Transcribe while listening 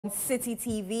Citi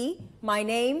TV. My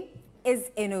name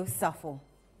is Inu Safo.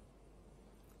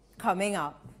 Coming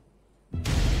up.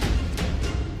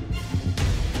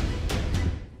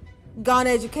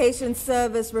 Ghana Education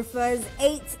Service refers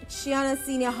 8 Chiana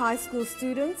Senior High School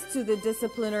students to the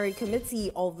disciplinary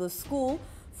committee of the school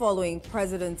following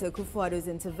President Akufo-Addo's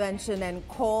intervention and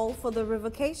call for the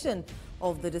revocation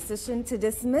of the decision to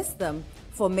dismiss them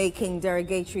for making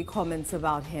derogatory comments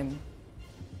about him.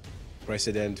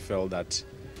 President felt that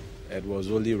it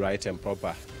was only right and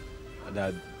proper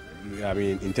that,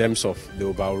 in terms of the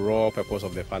overall purpose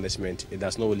of the punishment, it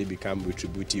does not only become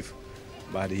retributive,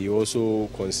 but he also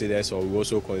considers, or we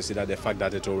also consider the fact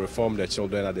that it will reform the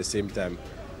children at the same time,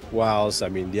 whilst,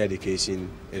 their education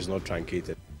is not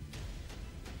truncated.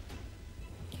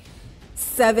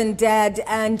 7 dead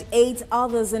and 8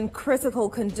 others in critical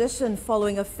condition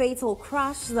following a fatal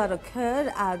crash that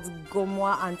occurred at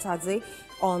Gomwa Antadze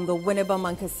on the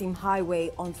Winneba-Mankasim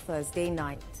Highway on Thursday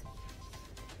night.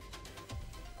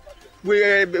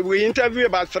 We interviewed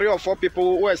about 3 or 4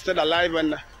 people who were still alive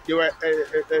and they were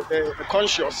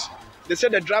conscious. They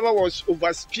said the driver was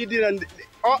overspeeding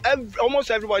and almost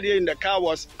everybody in the car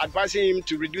was advising him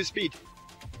to reduce speed.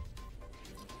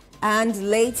 And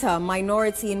later,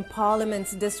 minority in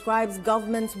parliament describes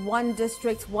government's one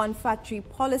district, one factory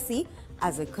policy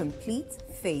as a complete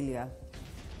failure.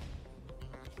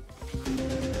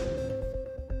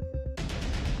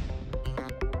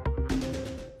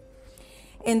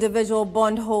 Individual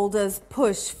bondholders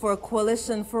push for a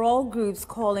coalition for all groups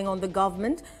calling on the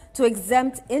government to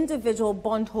exempt individual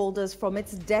bondholders from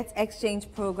its debt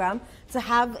exchange program to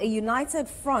have a united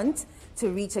front to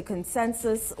reach a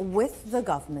consensus with the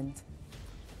government.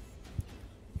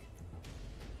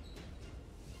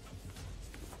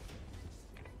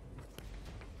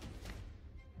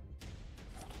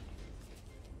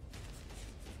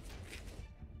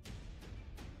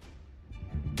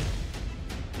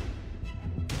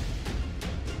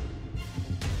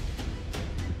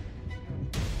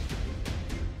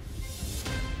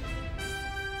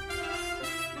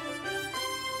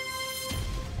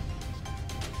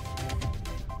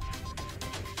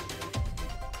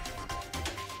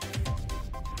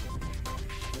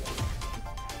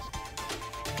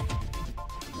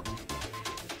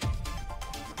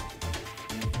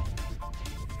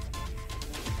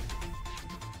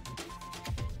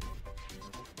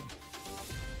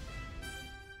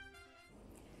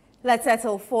 Let's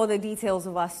settle for the details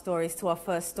of our stories to our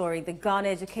first story. The Ghana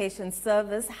Education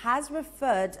Service has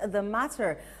referred the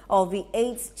matter of the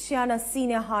 8 Chiana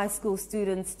Senior High School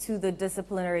students to the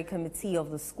disciplinary committee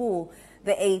of the school.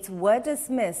 The 8 were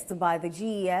dismissed by the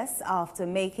GES after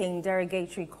making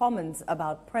derogatory comments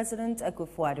about President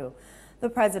Akufo-Addo. The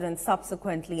president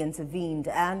subsequently intervened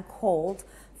and called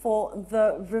for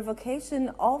the revocation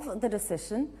of the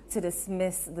decision to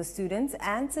dismiss the students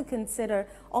and to consider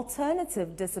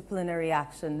alternative disciplinary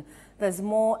action. There's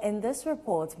more in this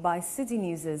report by Citi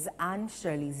News' Anne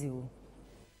Shirley Zhu.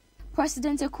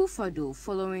 President Akufo-Addo,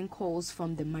 following calls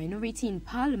from the minority in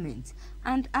parliament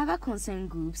and other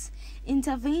concerned groups,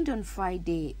 intervened on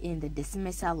Friday in the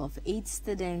dismissal of 8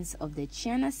 students of the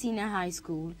Chiana Senior High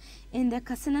School in the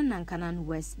Kasana-Nankanan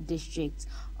West District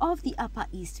of the Upper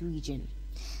East region.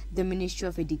 The Ministry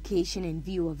of Education, in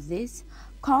view of this,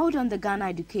 called on the Ghana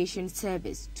Education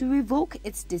Service to revoke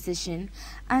its decision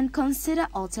and consider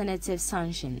alternative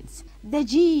sanctions. The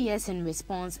GES, in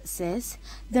response, says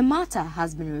the matter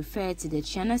has been referred to the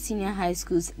Chiana Senior High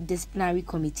School's disciplinary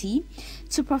committee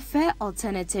to prefer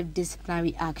alternative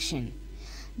disciplinary action.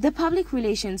 The Public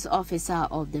Relations Officer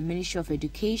of the Ministry of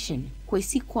Education,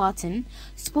 Kwesi Kwarton,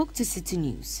 spoke to Citi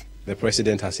News. The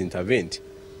President has intervened.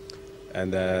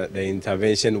 And the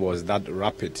intervention was that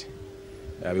rapid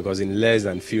because in less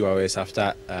than few hours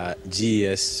after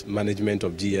GES, management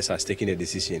of GES has taken a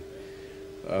decision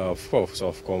of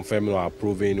confirming or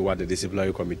approving what the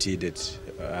disciplinary committee did,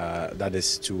 that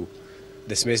is to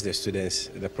dismiss the students.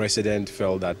 The President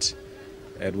felt that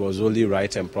it was only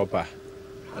right and proper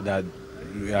that,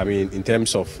 in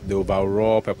terms of the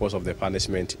overall purpose of the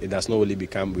punishment, it does not only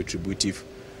become retributive,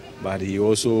 but he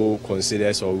also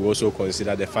considers, or we also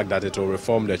consider the fact that it will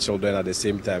reform the children at the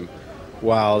same time,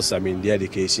 whilst, their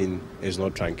education is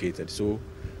not truncated. So,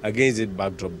 against this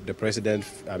backdrop, the President,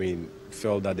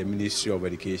 felt that the Ministry of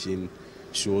Education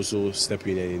should also step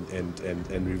in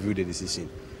and review the decision.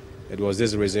 It was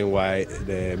this reason why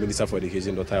the Minister for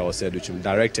Education, Dr. Oseduchum,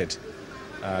 directed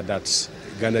that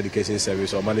Ghana Education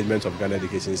Service or management of Ghana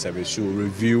Education Service should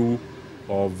review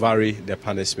or vary the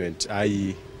punishment,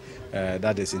 i.e.,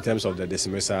 that is in terms of the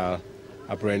dismissal,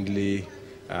 apparently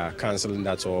cancelling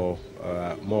that or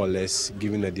more or less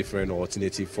giving a different or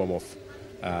alternative form of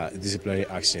disciplinary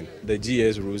action. The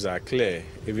GS rules are clear,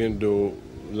 even though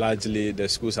largely the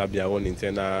schools have their own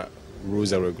internal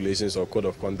rules and regulations or code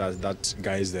of conduct that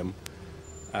guides them.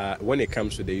 When it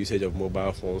comes to the usage of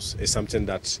mobile phones, it's something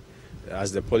that,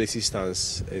 as the policy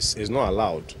stands, is not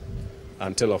allowed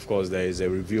until, of course, there is a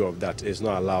review of that. It's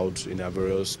not allowed in our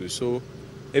various schools. So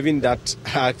even that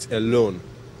act alone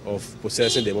of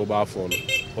possessing the mobile phone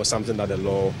was something that the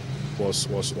law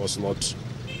was not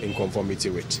in conformity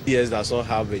with. GS does not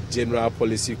have a general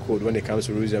policy code when it comes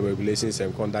to rules and regulations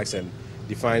and conducts and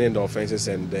defining the offences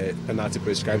and the penalty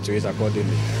prescribed to it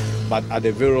accordingly. But at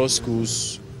the various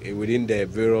schools, within the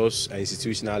various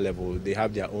institutional level, they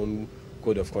have their own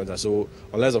code of conduct. So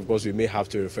unless, of course, we may have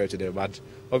to refer to them. But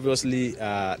obviously,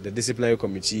 the disciplinary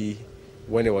committee,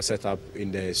 when it was set up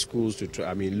in the schools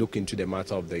to look into the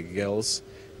matter of the girls,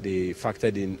 they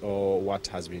factored in all what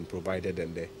has been provided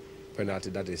and the penalty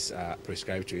that is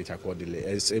prescribed to it accordingly.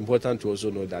 It's important to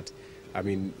also know that,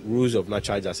 rules of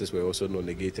natural justice were also not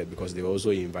negated because they were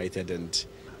also invited and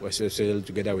were special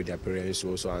together with their parents to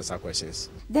also answer questions.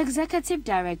 The Executive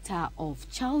Director of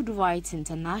Child Rights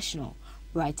International,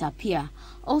 Bright Apia,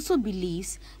 also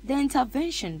believes the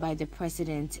intervention by the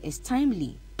President is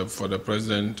timely. For the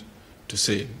President to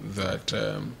say that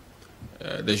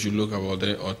they should look about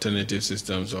the alternative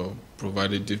systems of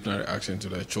providing disciplinary action to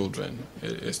their children,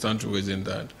 it stands to reason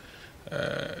that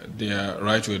their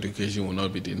right to education will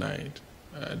not be denied.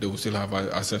 They will still have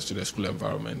access to the school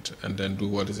environment and then do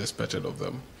what is expected of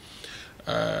them.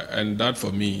 And that,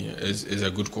 for me, is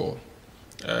a good call.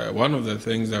 One of the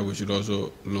things that we should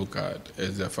also look at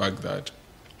is the fact that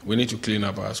we need to clean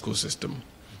up our school system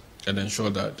and ensure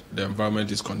that the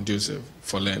environment is conducive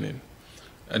for learning.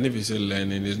 And if you say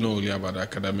learning, it's not only about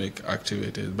academic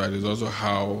activities, but it's also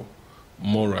how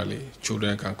morally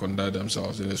children can conduct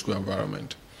themselves in the school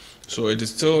environment. So it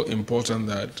is still important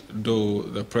that, though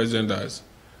the President has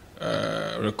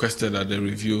requested that they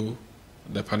review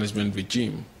the punishment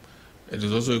regime, it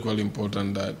is also equally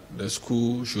important that the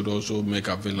school should also make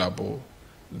available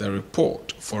the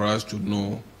report for us to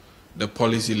know the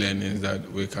policy learnings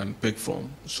that we can pick from,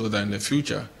 so that in the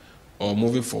future or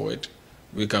moving forward,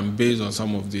 we can, based on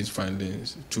some of these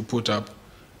findings, to put up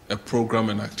a program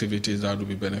and activities that will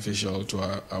be beneficial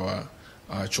to our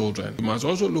children. We must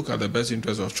also look at the best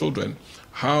interests of children,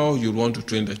 how you want to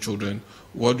train the children,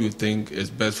 what you think is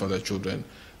best for the children,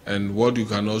 and what you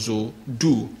can also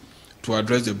do to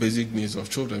address the basic needs of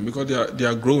children, because they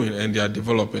are growing and they are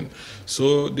developing.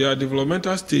 So their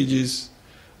developmental stages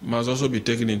must also be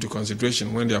taken into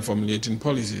consideration when they are formulating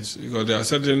policies, because there are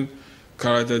certain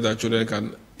characters that children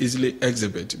can easily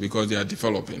exhibit because they are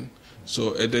developing.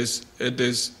 So it is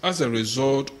as a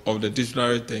result of the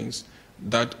disciplinary things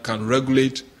that can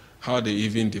regulate how they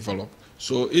even develop.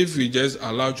 So if we just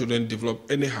allow children to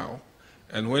develop anyhow,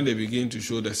 and when they begin to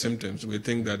show the symptoms, we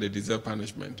think that they deserve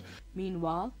punishment.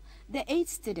 Meanwhile, the 8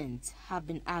 students have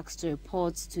been asked to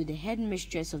report to the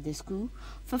headmistress of the school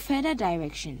for further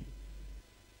direction.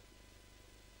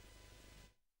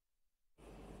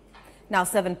 Now,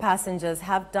 7 passengers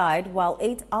have died while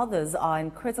 8 others are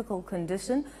in critical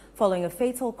condition following a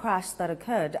fatal crash that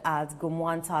occurred at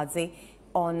Gumwantadze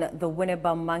on the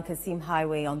Winneba-Mankasim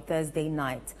Highway on Thursday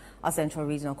night. Our Central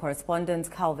Regional correspondent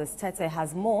Calvis Tete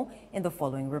has more in the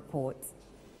following report.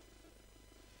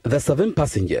 The 7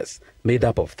 passengers, made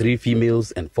up of 3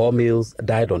 females and 4 males,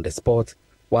 died on the spot,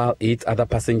 while 8 other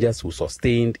passengers who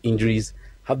sustained injuries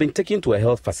have been taken to a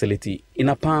health facility in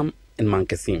Apam and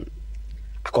Mankasim.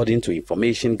 According to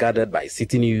information gathered by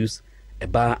Citi News, a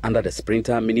bar under the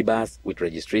Sprinter minibus with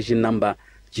registration number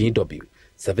GW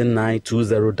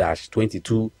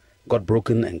 7920-22 got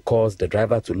broken and caused the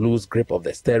driver to lose grip of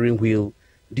the steering wheel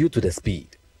due to the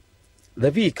speed.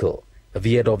 The vehicle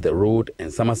veered off the road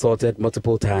and somersaulted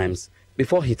multiple times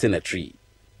before hitting a tree.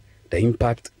 The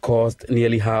impact caused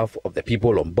nearly half of the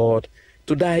people on board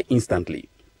to die instantly.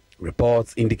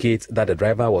 Reports indicate that the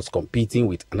driver was competing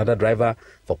with another driver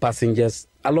for passengers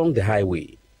along the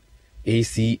highway.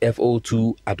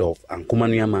 ACFO2 Adolf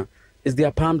Ankumanuyama is the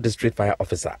Apam District Fire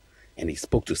Officer, and he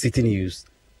spoke to Citi News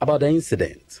about the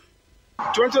incident.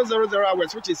 20:00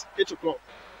 hours, which is 8 o'clock,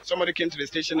 somebody came to the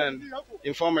station and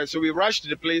informed us. So we rushed to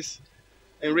the place,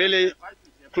 and really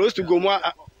close to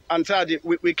Gomwa Antadi,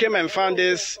 we came and found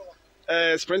this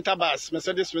Sprinter bus,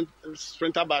 Mercedes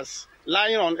Sprinter bus,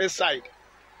 lying on its side.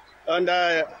 And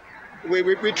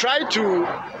we tried to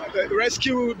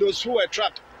rescue those who were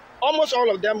trapped. Almost all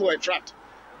of them were trapped.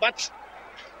 But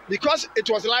because it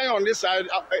was lying on this side,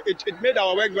 it made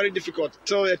our work very difficult.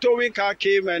 So a towing car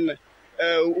came and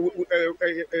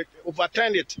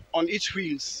overturned it on its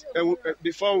wheels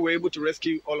before we were able to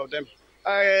rescue all of them.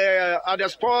 At the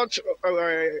spot,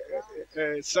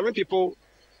 7 people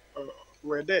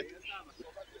were dead.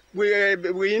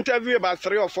 We interviewed about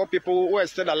 3 or 4 people who were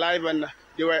still alive and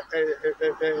they were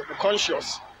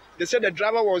conscious. They said the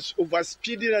driver was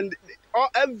overspeeding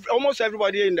and almost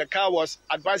everybody in the car was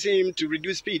advising him to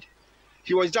reduce speed.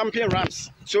 He was jumping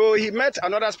ramps. So he met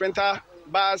another Sprinter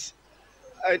bus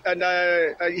and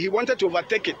he wanted to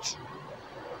overtake it.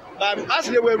 As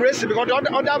they were racing, because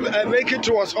the other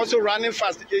vehicle was also running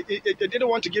fast, they didn't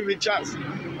want to give it a chance.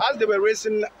 As they were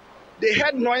racing, they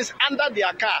heard noise under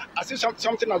their car as if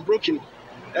something was broken.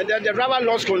 And then the driver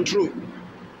lost control.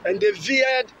 And they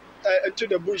veered into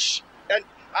the bush. And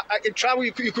it traveled,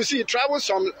 you could see it traveled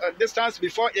some distance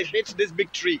before it hit this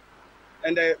big tree.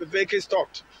 And the vehicle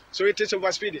stopped. So it is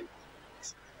overspeeding.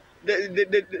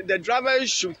 The driver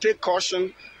should take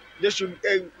caution. They should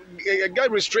get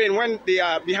restrained when they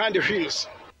are behind the wheels.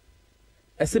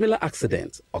 A similar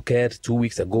accident occurred 2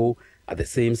 weeks ago at the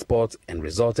same spot and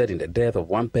resulted in the death of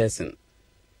 1 person.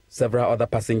 Several other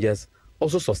passengers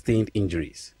also sustained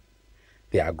injuries.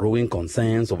 There are growing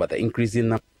concerns over the increasing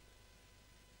number.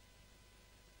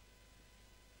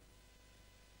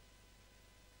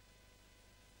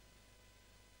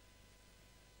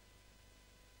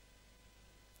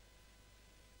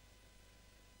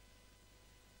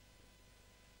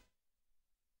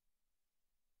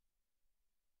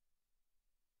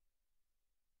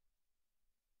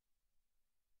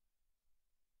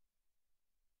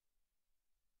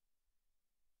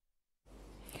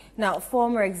 Now,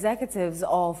 former executives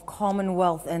of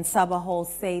Commonwealth and Sabah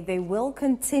halls say they will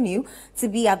continue to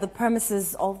be at the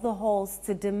premises of the halls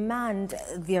to demand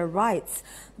their rights.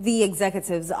 The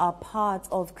executives are part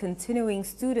of continuing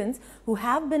students who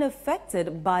have been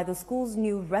affected by the school's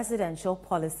new residential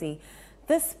policy.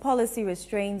 This policy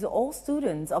restrains all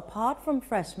students, apart from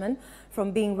freshmen,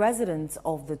 from being residents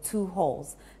of the 2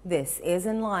 halls. This is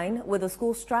in line with the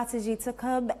school's strategy to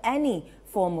curb any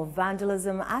form of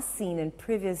vandalism as seen in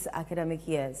previous academic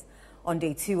years. On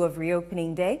day 2 of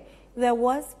reopening day, there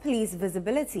was police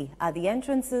visibility at the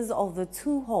entrances of the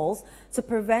 2 halls to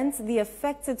prevent the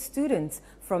affected students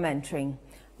from entering.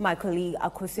 My colleague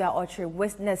Akosia Otre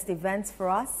witnessed events for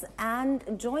us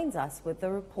and joins us with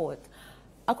the report.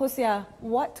 Akosia,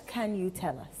 what can you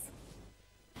tell us?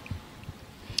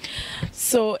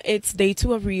 So it's day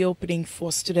 2 of reopening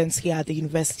for students here at the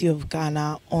University of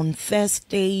Ghana. On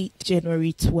Thursday,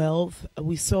 January 12,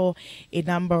 we saw a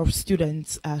number of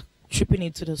students tripping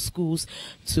into the schools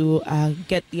to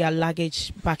get their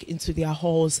luggage back into their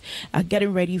halls,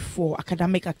 getting ready for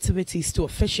academic activities to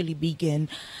officially begin.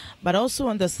 But also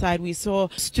on the side, we saw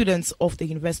students of the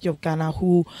University of Ghana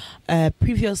who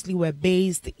previously were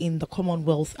based in the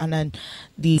Commonwealth and then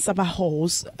the Sabah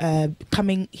halls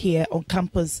coming here on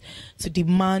campus to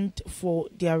demand for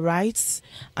their rights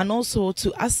and also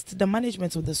to ask the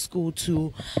management of the school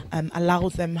to allow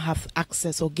them have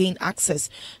access or gain access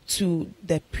to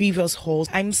the previous halls.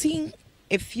 I'm seeing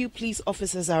a few police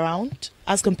officers around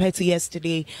as compared to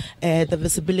yesterday. The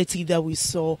visibility that we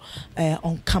saw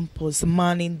on campus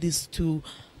manning these 2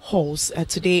 halls.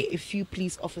 Today, a few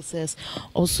police officers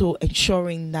also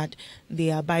ensuring that they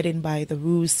are abiding by the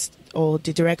rules or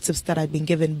the directives that have been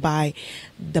given by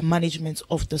the management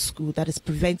of the school that is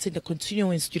preventing the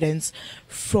continuing students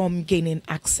from gaining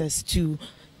access to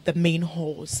the main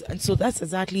halls. And so that's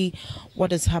exactly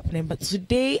what is happening. But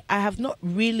today I have not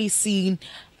really seen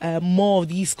more of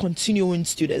these continuing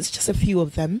students, just a few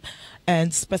of them,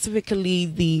 and specifically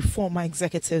the former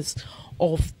executives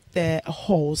of the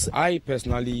halls. I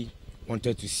personally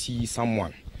wanted to see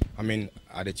someone,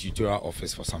 at the tutorial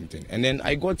office for something. And then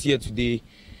I got here today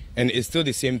and it's still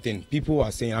the same thing. People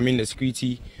are saying, the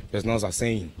security personnel are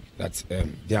saying that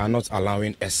they are not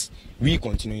allowing us, we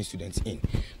continuing students in.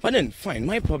 But then, fine,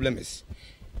 my problem is,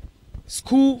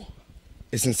 school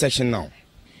is in session now.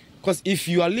 Because if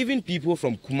you are leaving people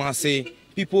from Kumasi,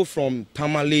 people from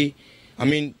Tamale,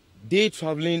 they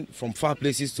traveling from far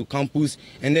places to campus,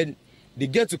 and then they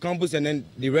get to campus and then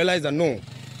they realize that no,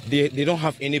 they don't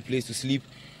have any place to sleep.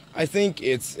 I think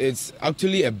it's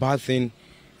actually a bad thing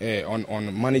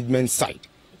on management side.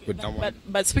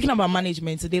 But speaking about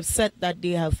management, they've said that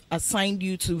they have assigned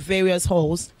you to various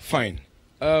halls. Fine.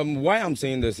 Why I'm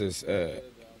saying this is,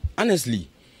 honestly,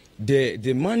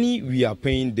 the money we are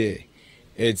paying there,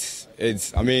 it's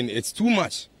too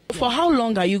much. For how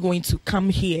long are you going to come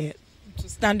here to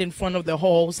stand in front of the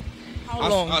halls? How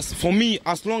long? For me,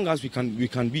 as long as we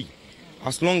can be.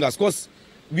 As long as, because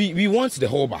we want the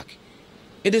hall back.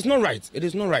 It is not right. It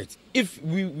is not right. If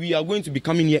we are going to be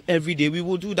coming here every day, we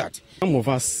will do that. Some of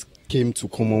us came to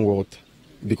Commonwealth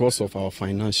because of our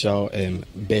financial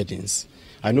burdens.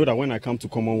 I know that when I come to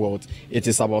Commonwealth, it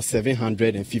is about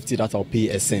 750 that I'll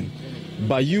pay SM.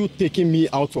 But you taking me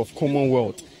out of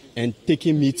Commonwealth and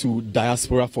taking me to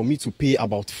diaspora for me to pay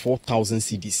about 4,000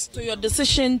 cedis. So your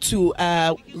decision to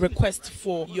request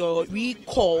for your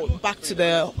recall back to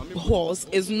the halls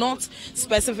is not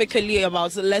specifically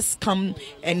about let's come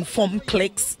and form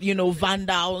cliques,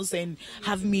 vandals and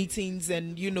have meetings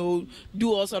and,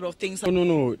 do all sort of things.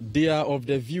 No. They are of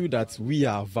the view that we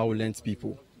are violent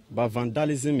people. But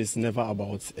vandalism is never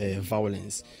about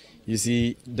violence. You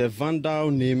see, the vandal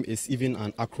name is even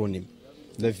an acronym.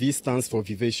 The V stands for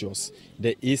vivacious,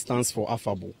 the A stands for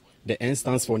affable, the N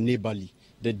stands for neighborly,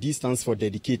 the D stands for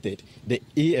dedicated, the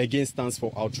A again stands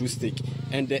for altruistic,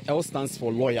 and the L stands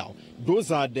for loyal.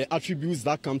 Those are the attributes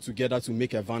that come together to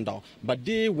make a vandal. But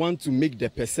they want to make the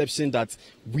perception that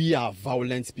we are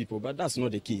violent people, but that's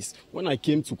not the case. When I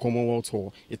came to Commonwealth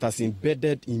Hall, it has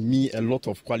embedded in me a lot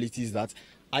of qualities that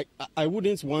I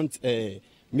wouldn't want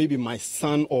maybe my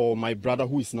son or my brother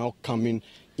who is now coming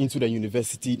into the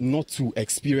university not to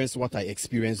experience what I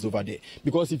experienced over there.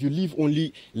 Because if you leave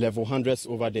only level 100s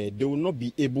over there, they will not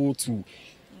be able to,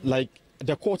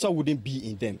 the culture wouldn't be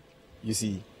in them, you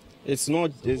see. It's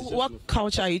not... What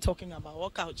culture are you talking about?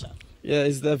 What culture? Yeah,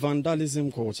 it's the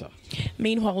vandalism culture.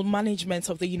 Meanwhile, management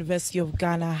of the University of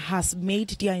Ghana has made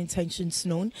their intentions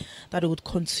known that it would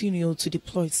continue to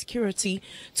deploy security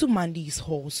to man these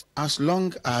halls. As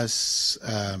long as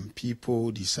people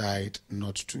decide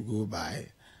not to go by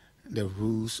the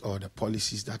rules or the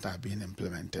policies that are being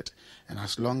implemented, and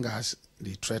as long as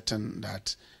they threaten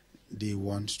that they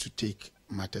want to take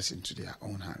matters into their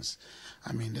own hands,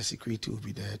 the security will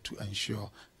be there to ensure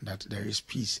that there is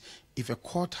peace. If a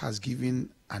court has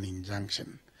given an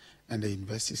injunction and the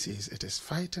university says it is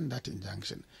fighting that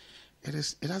injunction, it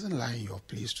doesn't lie in your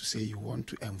place to say you want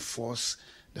to enforce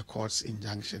the court's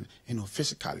injunction,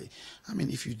 physically.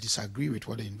 If you disagree with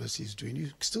what the university is doing, you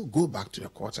still go back to the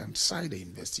court and cite the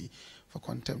university for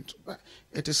contempt. But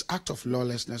it is act of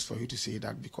lawlessness for you to say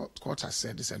that because the court has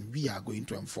said this and we are going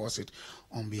to enforce it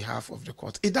on behalf of the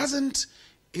court. It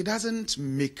doesn't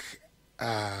make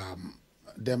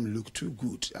them look too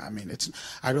good.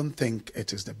 I don't think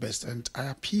it is the best, and I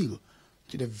appeal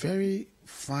to the very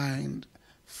fine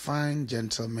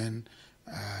gentlemen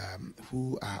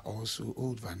who are also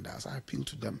old vandals. I appeal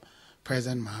to them.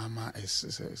 President Mahama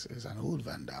is an old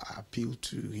vandal. I appeal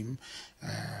to him.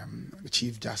 The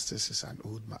Chief Justice is an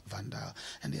old vandal,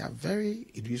 and they are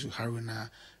Idrisu Haruna,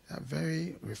 they are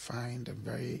very refined and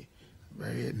very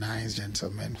nice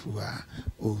gentlemen who are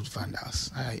old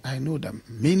vandals. I know them.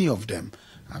 Many of them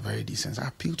are very decent. I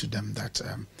appeal to them that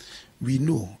we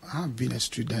know. I've been a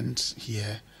student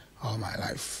here all my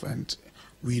life, and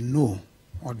we know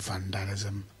what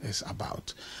vandalism is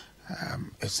about.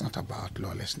 It's not about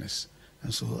lawlessness.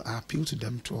 And so I appeal to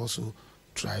them to also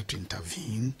try to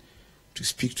intervene, to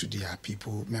speak to their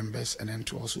people, members, and then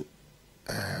to also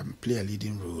play a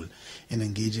leading role in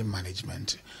engaging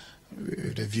management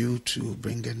with a view to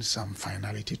bring in some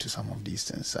finality to some of these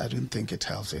things. I don't think it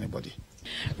helps anybody.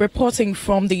 Reporting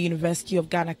from the University of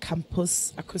Ghana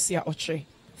campus, Akusia Oche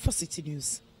for Citi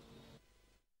News.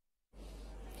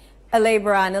 A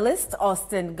labor analyst,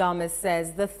 Austin Gomez,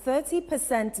 says the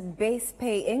 30% base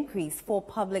pay increase for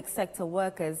public sector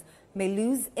workers may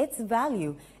lose its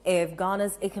value if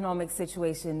Ghana's economic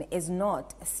situation is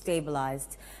not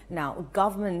stabilized. Now,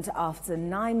 government, after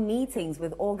 9 meetings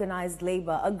with organized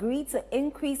labor, agreed to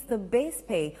increase the base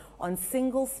pay on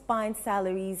single-spine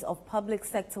salaries of public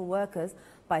sector workers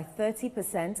by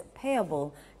 30%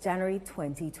 payable January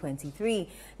 2023.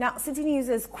 Now, Citi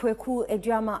News' Kweku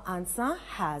Edrama Ansa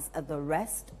has the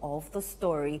rest of the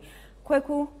story.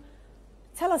 Kweku,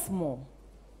 tell us more.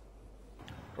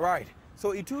 Right.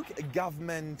 So it took a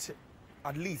government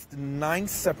at least 9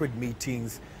 separate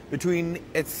meetings between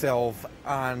itself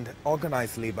and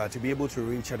organized labor to be able to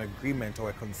reach an agreement or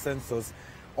a consensus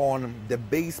on the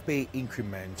base pay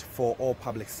increment for all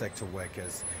public sector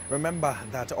workers. Remember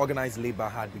that organized labor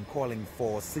had been calling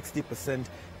for 60%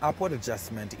 upward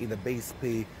adjustment in the base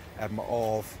pay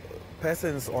of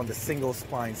persons on the single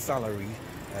spine salary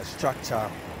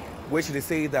structure, which they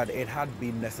say that it had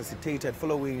been necessitated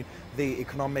following the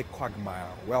economic quagmire.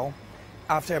 Well,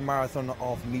 after a marathon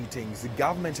of meetings, the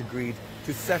government agreed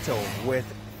to settle with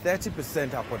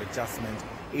 30% upward adjustment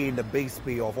in the base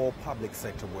pay of all public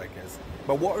sector workers.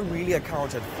 But what really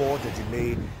accounted for the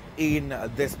delay in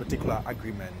this particular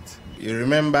agreement? You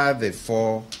remember the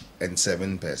 4% and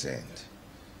 7%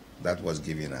 that was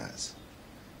given us,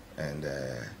 and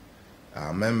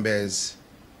our members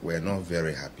were not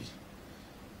very happy,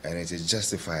 and it is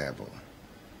justifiable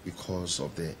because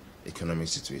of the economic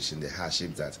situation, the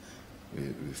hardship that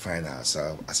we find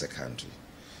ourselves as a country.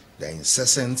 The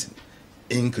incessant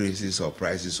increases of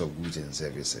prices of goods and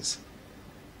services,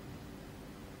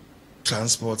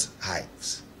 transport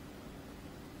hikes,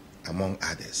 among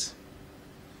others,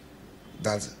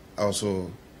 that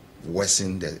also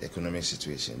worsen the economic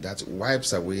situation. That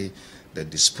wipes away the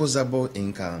disposable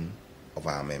income of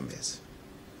our members.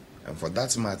 And for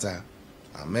that matter,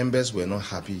 our members were not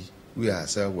happy. We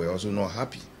ourselves were also not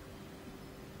happy.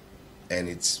 And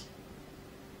it's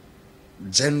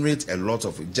generated a lot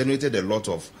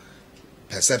of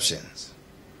perceptions.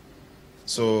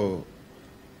 So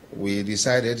we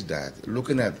decided that,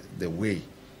 looking at the way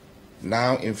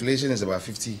now inflation is about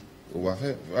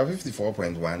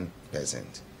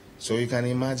 54.1%. So you can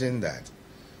imagine that.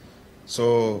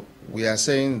 So we are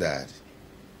saying that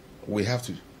we have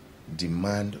to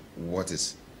demand what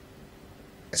is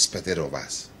expected of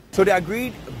us. So the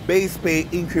agreed base pay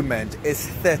increment is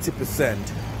 30%,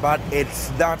 but it's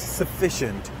that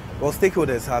sufficient? Well,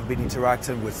 stakeholders have been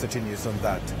interacting with Citi News on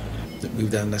that.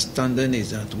 With the understanding is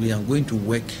that we are going to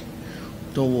work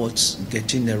towards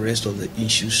getting the rest of the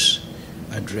issues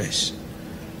addressed.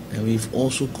 And we've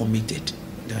also committed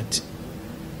that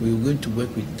we're going to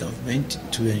work with government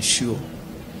to ensure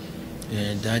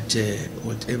that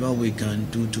whatever we can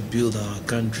do to build our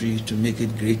country, to make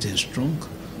it great and strong,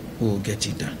 we'll get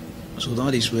it done. So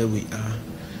that is where we are.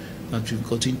 That we've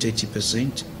gotten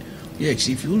 30%. Yes,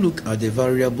 if you look at the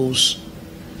variables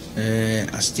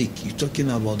at stake, you're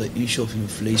talking about the issue of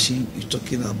inflation, you're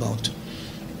talking about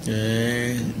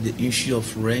the issue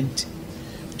of rent,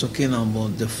 talking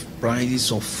about the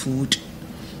prices of food,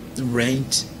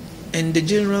 rent, and the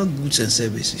general goods and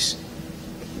services.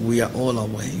 We are all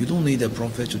aware. You don't need a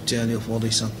prophet to tell you of what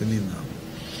is happening now.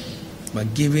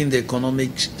 But given the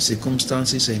economic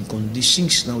circumstances and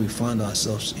conditions that we find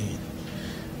ourselves in,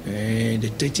 the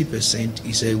 30%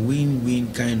 is a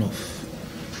win-win kind of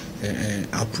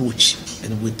approach,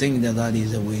 and we think that that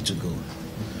is the way to go.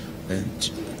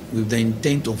 And with the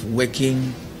intent of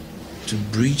working to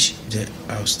bridge the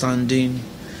outstanding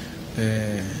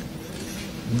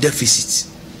deficits.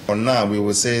 For now, we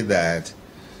will say that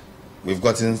we've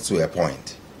gotten to a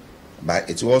point, but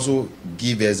it will also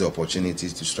give us the opportunity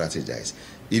to strategize,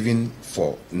 even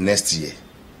for next year,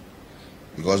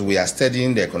 because we are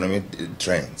studying the economic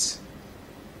trends.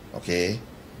 Okay,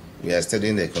 we are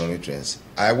studying the economic trends.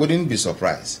 I wouldn't be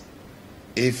surprised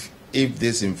if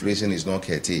this inflation is not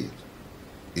curtailed,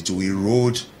 it will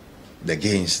erode the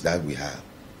gains that we have,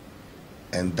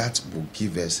 and that will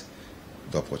give us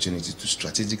the opportunity to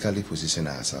strategically position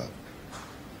ourselves.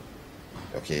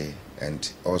 Okay,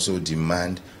 and also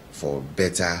demand for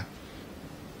better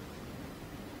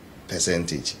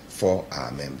percentage for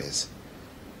our members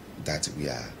that we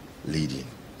are leading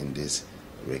in this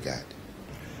regard.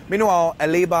 Meanwhile, a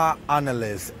labor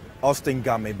analyst, Austin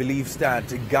Game, believes that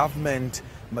the government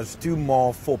must do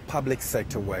more for public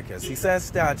sector workers. He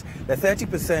says that the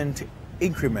 30%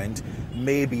 increment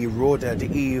may be eroded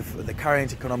if the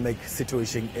current economic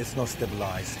situation is not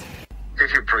stabilized.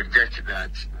 If you project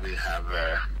that we have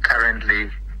currently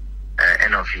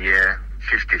end of year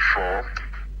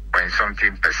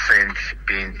 54.something%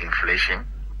 being inflation,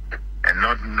 and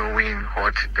not knowing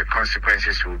what the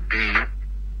consequences will be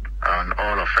on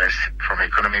all of us from an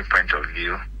economic point of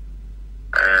view,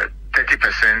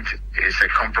 30% is a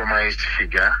compromised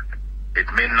figure. It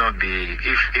may not be,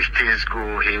 if things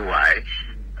go haywire,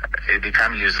 it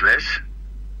becomes useless.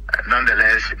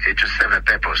 Nonetheless, it will serve a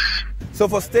purpose. So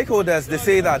for stakeholders, they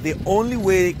say that the only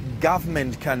way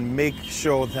government can make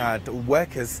sure that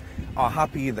workers are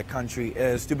happy in the country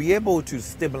is to be able to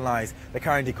stabilize the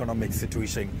current economic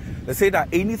situation. They say that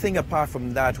anything apart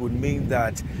from that would mean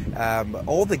that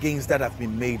all the gains that have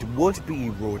been made would be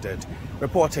eroded.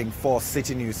 Reporting for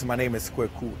Citi News, my name is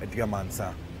Kweku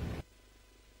Ediamansa.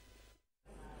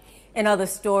 In other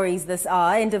stories this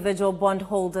hour, Individual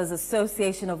Bondholders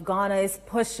Association of Ghana is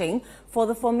pushing for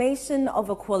the formation of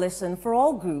a coalition for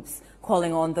all groups,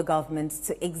 calling on the government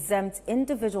to exempt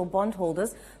individual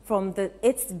bondholders from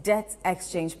its debt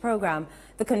exchange program.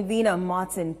 The convener,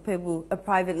 Martin Pebu, a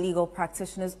private legal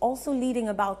practitioner, is also leading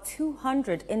about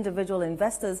 200 individual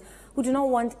investors who do not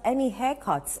want any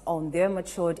haircuts on their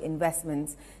matured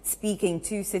investments. Speaking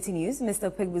to Citi News,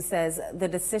 Mr. Pebu says the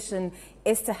decision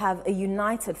is to have a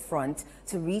united front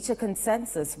to reach a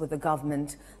consensus with the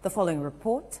government. The following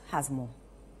report has more.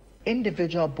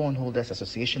 Individual Bondholders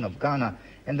Association of Ghana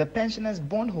and the Pensioners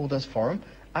Bondholders Forum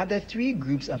are the three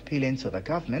groups appealing to the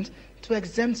government to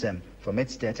exempt them from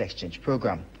its debt exchange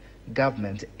program.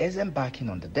 Government is embarking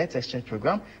on the debt exchange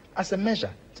program as a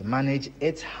measure to manage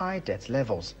its high debt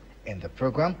levels. In the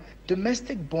program,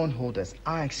 domestic bondholders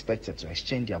are expected to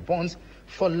exchange their bonds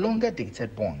for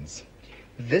longer-dated bonds.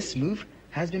 This move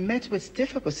has been met with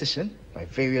stiff opposition by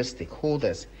various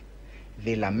stakeholders.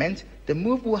 They lament the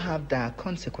move will have dire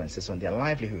consequences on their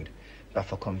livelihood. But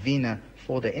for convener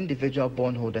for the Individual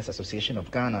Bondholders Association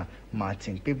of Ghana,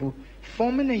 Martin Pibu,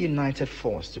 forming a united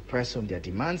force to press home their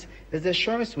demands is the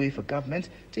surest way for government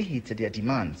to heed to their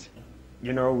demands.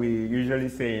 You know, we usually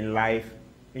say in life,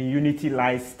 in unity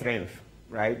lies strength,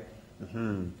 right?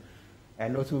 And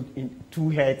also, two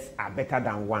heads are better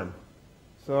than one.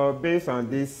 So based on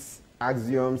these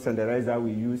axioms and the rest that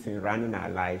we use in running our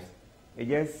lives, it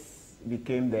just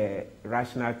became the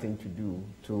rational thing to do,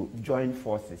 to join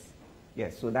forces.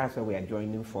 Yes, so that's why we are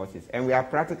joining forces. And we are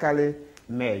practically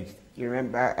merged. You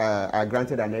remember I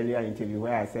granted an earlier interview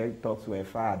where I said talks were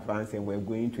far advanced and we're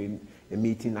going to a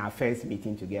meeting, our first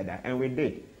meeting together. And we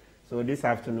did. So this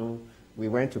afternoon, we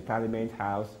went to Parliament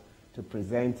House to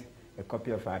present a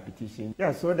copy of our petition.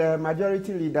 Yeah, so the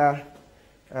majority leader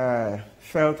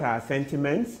felt our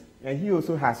sentiments, and he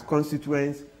also has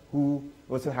constituents who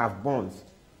also have bonds.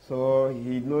 So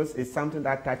he knows it's something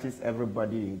that touches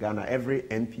everybody in Ghana, every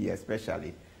MP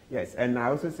especially. Yes, and I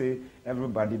also say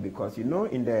everybody because, you know,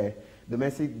 in the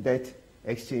domestic debt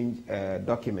exchange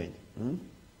document,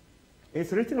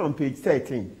 it's written on page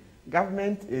 13.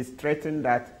 Government is threatened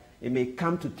that it may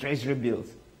come to treasury bills.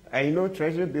 And you know,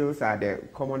 treasury bills are the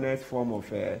commonest form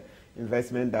of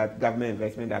investment, that government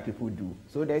investment that people do.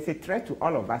 So there's a threat to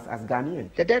all of us as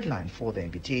Ghanaians. The deadline for the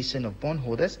invitation of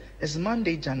bondholders is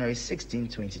Monday, January 16,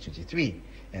 2023.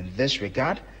 In this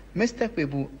regard, Mr.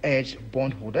 Kwebu urged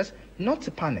bondholders not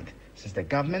to panic, since the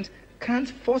government can't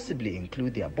forcibly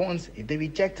include their bonds if they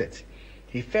reject it.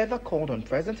 He further called on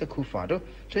President Akufo-Addo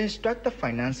to instruct the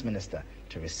finance minister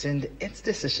to rescind its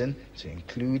decision to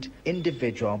include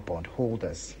individual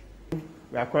bondholders.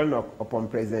 We are calling upon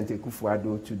President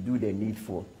Akufo-Addo to do the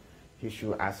needful. He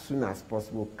should, as soon as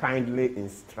possible, kindly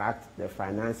instruct the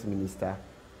finance minister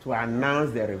to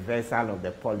announce the reversal of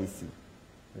the policy.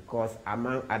 Because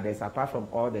among others, apart from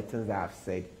all the things that I've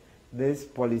said, this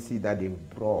policy that they've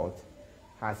brought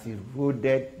has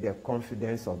eroded the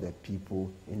confidence of the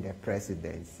people in the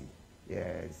presidency.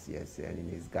 Yes, and in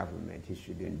his government. He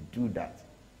shouldn't do that.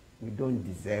 We don't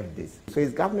deserve this. So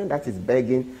it's government that is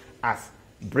begging us,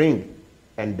 bring,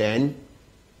 and then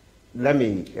let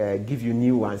me give you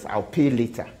new ones, I'll pay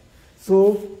later.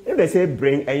 So if they say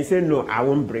bring, and you say no, I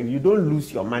won't bring, you don't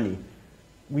lose your money.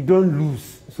 We don't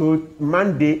lose. So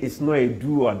Monday is not a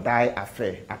do or die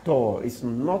affair at all. It's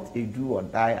not a do or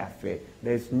die affair.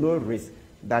 There's no risk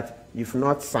that if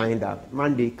not signed up,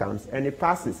 Monday comes and it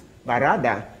passes. But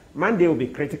rather, Monday will be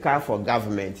critical for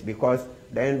government, because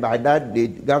then by that the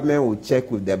government will check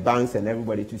with the banks and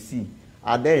everybody to see,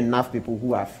 are there enough people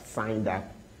who have signed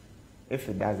up? If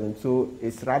it doesn't, so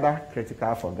it's rather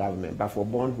critical for government, but for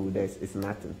bondholders, it's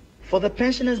nothing. For the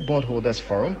Pensioners Bondholders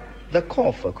Forum, the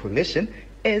call for coalition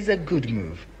is a good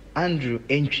move. Andrew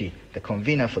Entry, the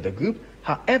convener for the group,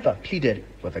 however, pleaded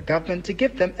with the government to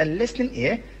give them a listening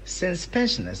ear, since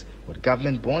pensioners with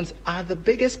government bonds are the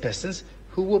biggest persons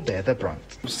who will bear the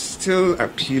brunt. I'm still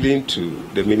appealing to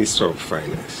the Minister of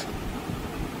Finance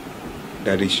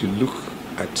that he should look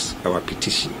at our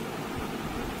petition.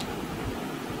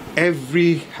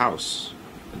 Every house,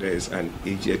 there is an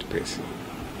aged person.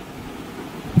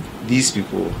 These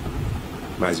people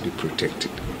must be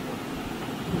protected.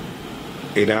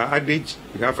 In our adage,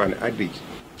 we have an adage,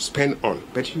 spend on,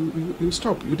 but you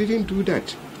stop. You didn't do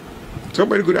that.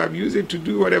 Somebody could have used it to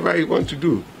do whatever he wants to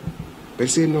do. But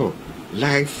say no,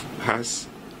 life has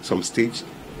some stage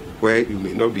where you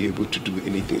may not be able to do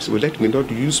anything. So let me not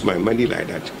use my money like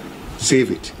that.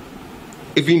 Save it.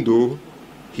 Even though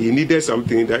he needed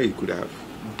something that he could have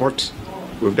bought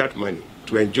with that money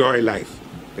to enjoy life.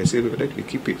 They say, let me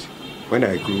keep it. When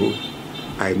I grow,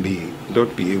 I may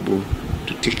not be able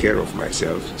to take care of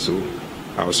myself, so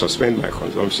I'll suspend my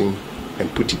consumption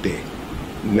and put it there.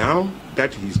 Now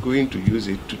that he's going to use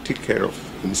it to take care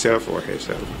of himself or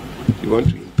herself, you want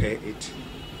to impair it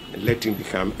and let him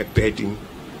become a burden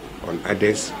on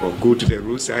others, or go to the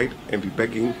roadside and be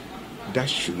begging. That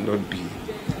should not be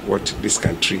what this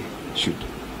country should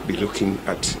be looking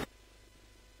at.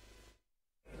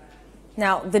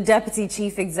 Now, the Deputy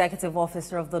Chief Executive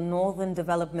Officer of the Northern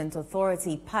Development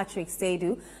Authority, Patrick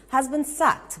Saidu, has been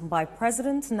sacked by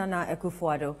President Nana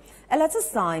Akufo-Addo. A letter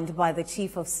signed by the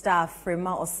Chief of Staff,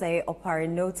 Frema Osei Opare,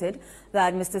 noted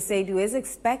that Mr. Saidu is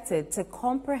expected to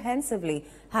comprehensively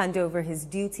hand over his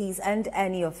duties and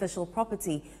any official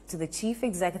property to the Chief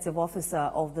Executive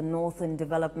Officer of the Northern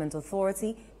Development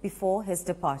Authority before his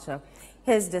departure.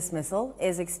 His dismissal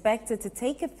is expected to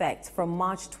take effect from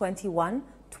March 21,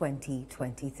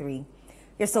 2023.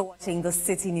 You're still watching the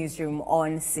Citi Newsroom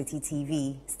on Citi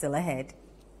TV. Still ahead.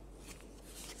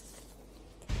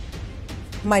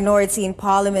 Minority in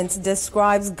Parliament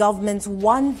describes government's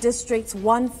one district,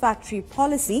 one factory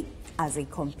policy as a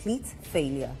complete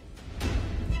failure.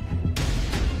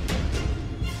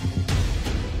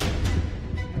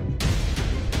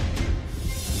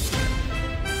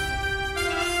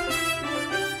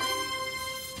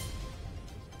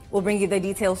 We'll bring you the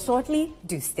details shortly.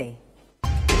 Do stay.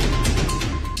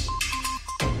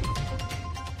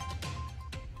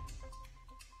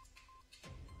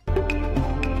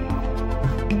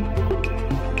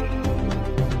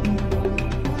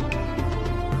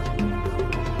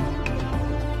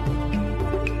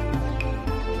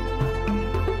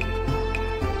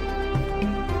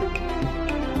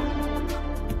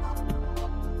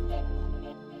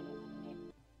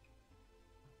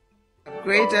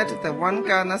 Upgraded the 1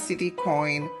 Ghana Citi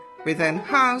coin with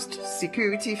enhanced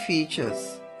security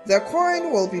features. The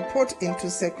coin will be put into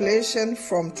circulation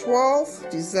from 12th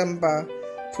December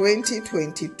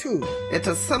 2022. It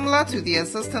is similar to the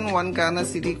existing 1 Ghana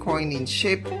Citi coin in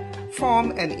shape,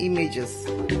 form and images.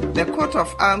 The coat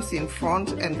of arms in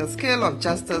front and the scale of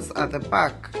justice at the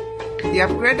back. The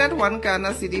upgraded 1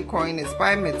 Ghana Citi coin is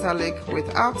bimetallic with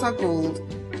outer gold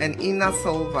and inner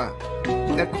silver.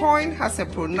 The coin has a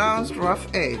pronounced rough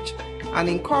edge and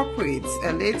incorporates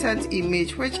a latent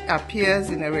image which appears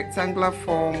in a rectangular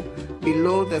form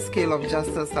below the scale of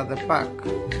justice at the back.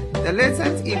 The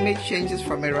latent image changes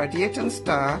from a radiating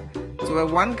star to a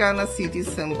 1 Ghana Citi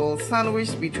symbol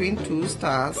sandwiched between 2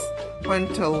 stars when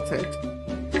tilted.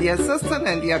 The existing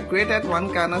and the upgraded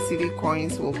 1 Ghana Citi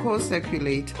coins will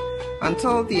co-circulate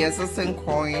until the existing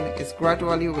coin is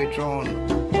gradually withdrawn.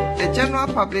 The general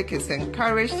public is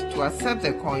encouraged to accept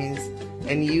the coins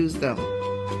and use them.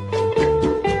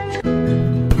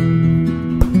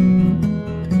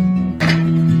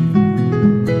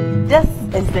 This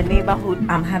is the neighborhood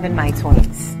I'm having my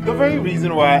toys. The very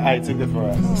reason why I took it for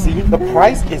us. See, the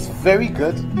price is very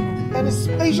good and it's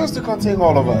spacious to contain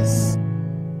all of us.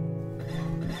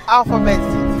 Alphabet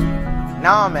City.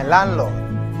 Now I'm a landlord.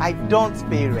 I don't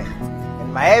pay rent.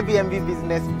 And my Airbnb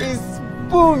business is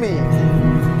booming.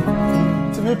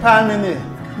 To be prime minister,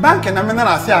 bank and I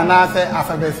say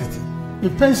Alphabet City. The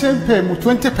pension pay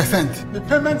 20%. The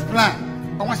payment plan,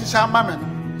 I want to share my man.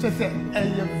 Just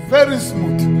very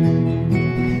smooth.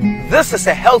 This is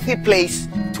a healthy place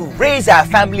to raise our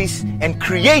families and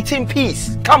creating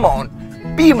peace. Come on,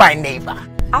 be my neighbor.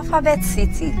 Alphabet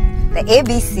City, the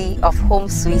ABC of Home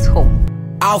Sweet Home.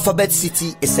 Alphabet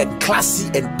City is a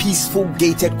classy and peaceful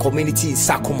gated community in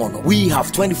Sakumono. We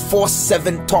have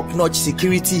 24/7 top-notch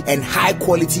security and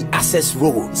high-quality access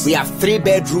roads. We have 3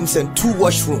 bedrooms and 2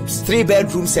 washrooms, 3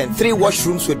 bedrooms and 3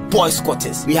 washrooms with boys'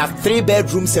 quarters. We have 3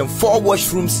 bedrooms and 4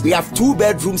 washrooms. We have 2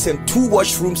 bedrooms and 2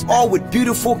 washrooms, all with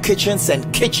beautiful kitchens and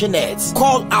kitchenettes.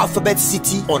 Call Alphabet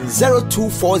City on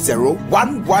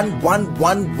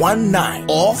 0240-111119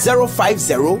 or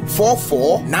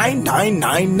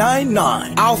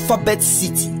 050-44-99999. Alphabet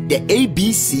City, the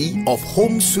ABC of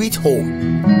Home Sweet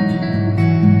Home.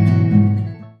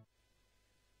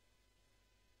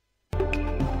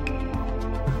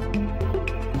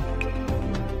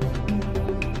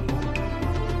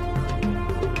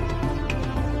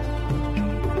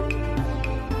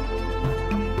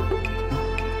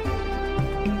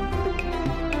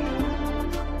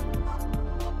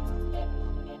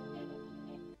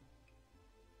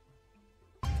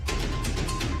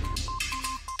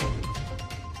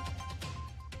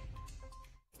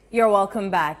 You're welcome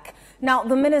back. Now,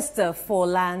 the Minister for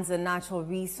Lands and Natural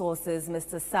Resources,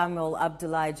 Mr. Samuel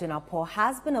Abdullahi Jinapor,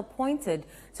 has been appointed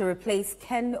to replace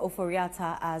Ken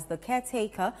Oforiatta as the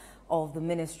caretaker of the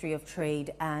Ministry of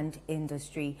Trade and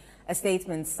Industry. A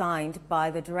statement signed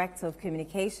by the Director of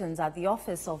Communications at the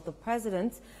Office of the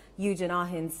President, Eugene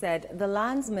Ahin, said the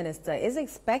Lands Minister is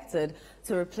expected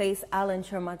to replace Alan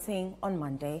Chermatin on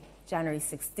Monday, January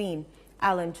 16.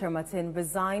 Alan Chermatin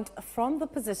resigned from the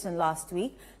position last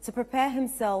week to prepare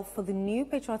himself for the new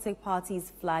Patriotic Party's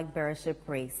flag bearership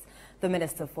race. The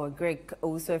Minister for Greek,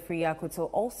 Osofri Yakuto,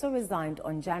 also resigned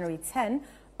on January 10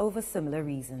 over similar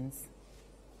reasons.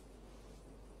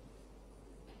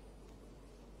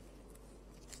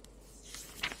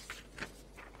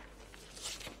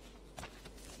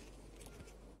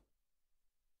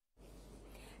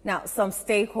 Now, some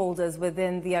stakeholders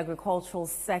within the agricultural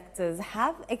sectors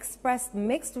have expressed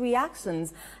mixed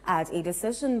reactions at a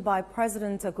decision by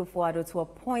President Akufo-Addo to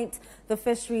appoint the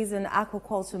Fisheries and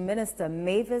Aquaculture Minister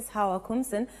Mavis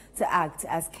Hawa-Kumsin to act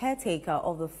as caretaker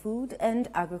of the Food and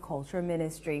Agriculture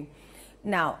Ministry.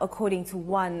 Now, according to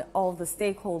one of the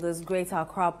stakeholders, Greater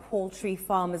Accra Poultry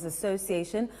Farmers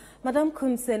Association, Madam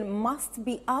Kumsin must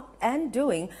be up and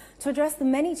doing to address the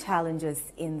many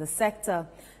challenges in the sector.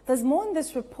 There's more in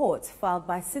this report filed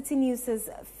by Citi News'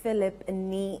 Philip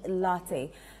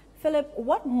Ni-Late. Philip,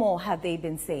 what more have they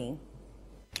been saying?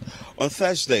 On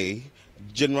Thursday,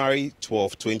 January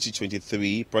 12,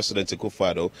 2023, President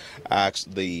Akufo-Addo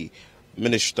asked the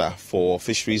Minister for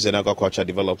Fisheries and Agriculture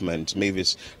Development,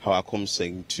 Mavis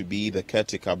Hawa-Kumsin, to be the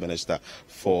caretaker minister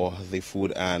for the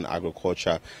Food and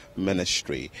Agriculture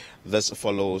Ministry. This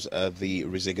follows the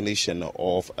resignation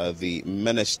of the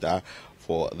minister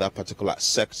for that particular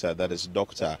sector, that is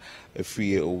Dr.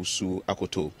 Efie Osu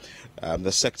Akoto.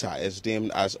 The sector is deemed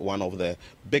as one of the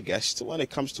biggest when it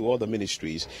comes to all the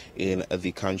ministries in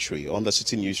the country. On the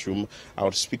Citi Newsroom, I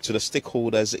will speak to the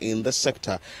stakeholders in the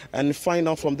sector and find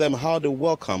out from them how they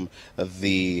welcome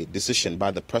the decision by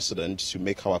the president to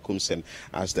make Hawa-Kumsin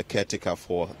as the caretaker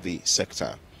for the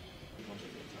sector.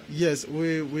 Yes,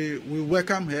 we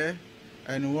welcome her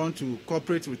and we want to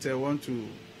cooperate with her, want to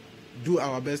do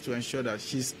our best to ensure that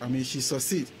she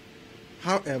succeeds.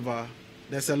 However,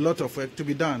 there's a lot of work to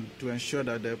be done to ensure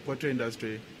that the poultry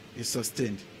industry is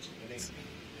sustained.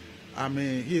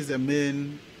 He is the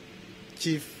main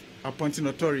chief appointing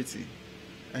authority,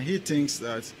 and he thinks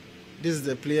that this is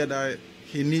the player that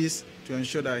he needs to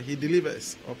ensure that he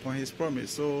delivers upon his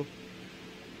promise. So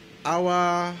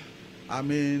our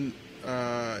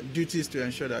duty is to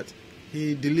ensure that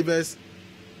he delivers,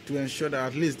 to ensure that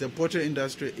at least the poultry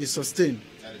industry is sustained.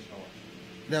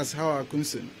 That's how I'm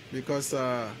concerned, because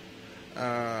the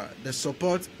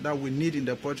support that we need in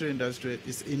the poultry industry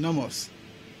is enormous.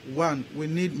 One, we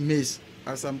need maize.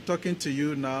 As I'm talking to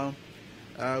you now,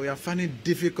 we are finding it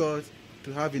difficult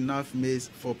to have enough maize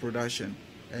for production.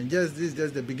 And this is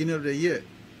just the beginning of the year.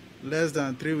 Less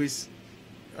than 3 weeks,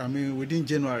 within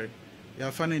January, we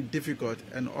are finding it difficult.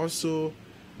 And also,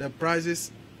 the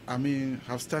prices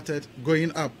have started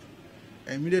going up.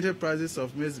 Immediately prices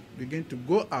of maize begin to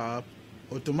go up,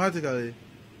 automatically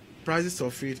prices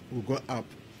of feed will go up.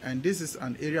 And this is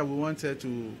an area we wanted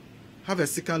to have a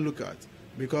second look at,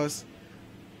 because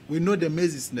we know the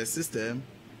maize is in the system,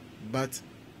 but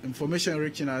information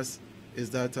reaching us is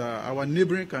that our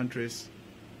neighboring countries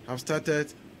have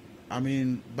started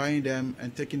buying them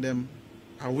and taking them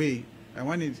away. And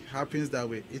when it happens that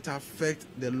way, it affects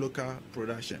the local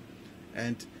production.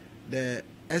 And the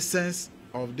essence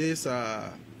of this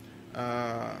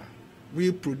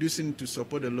we producing to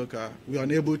support the local, we are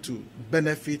unable to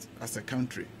benefit as a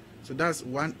country. So that's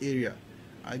one area.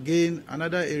 Again,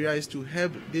 another area is to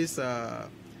help this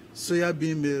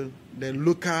soybean meal, the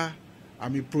local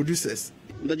producers.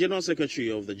 The General Secretary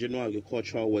of the General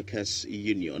Agricultural Workers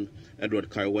Union,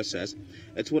 Edward Kariwa, says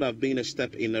it would have been a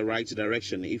step in the right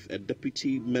direction if a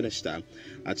deputy minister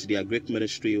at the Agric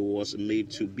Ministry was made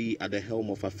to be at the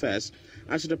helm of affairs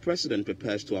as the president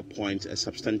prepares to appoint a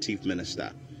substantive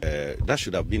minister. That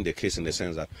should have been the case in the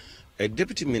sense that a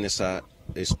deputy minister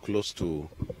is close to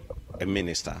a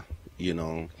minister,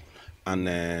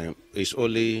 and it's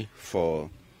only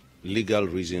for legal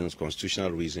reasons,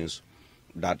 constitutional reasons,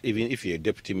 that even if you're a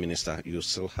deputy minister, you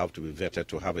still have to be vetted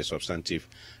to have a substantive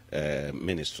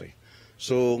ministry.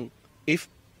 So if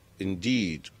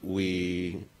indeed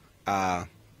we are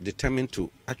determined to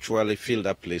actually fill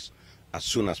that place as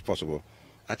soon as possible,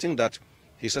 I think that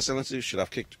His Excellency should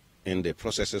have kicked in the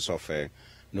processes of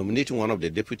nominating one of the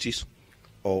deputies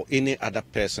or any other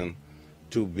person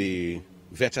to be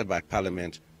vetted by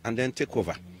Parliament and then take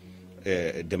over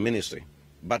the ministry.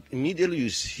 But immediately you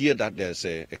hear that there's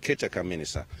a caretaker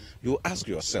minister, you ask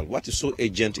yourself, what is so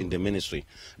urgent in the ministry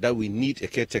that we need a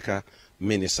caretaker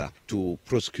minister to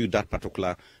prosecute that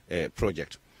particular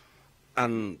project?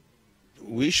 And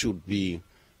we should be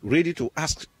ready to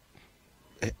ask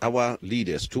our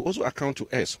leaders to also account to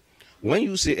us. When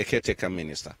you say a caretaker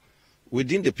minister,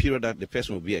 within the period that the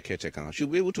person will be a caretaker,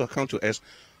 should be able to account to us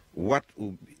what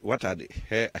are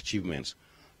her achievements,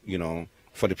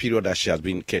 for the period that she has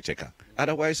been caretaker.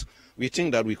 Otherwise, we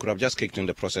think that we could have just kicked in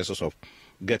the processes of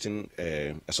getting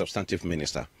a substantive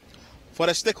minister. For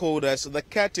the stakeholders, the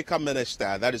caretaker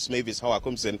minister, that is Mavis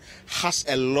Hawa-Kumsin, has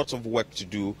a lot of work to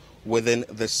do within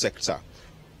the sector.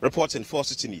 Reporting for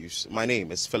Citi News, my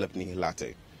name is Philip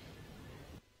Ni-Late.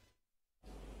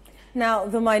 Now,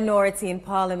 the minority in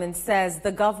Parliament says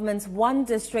the government's one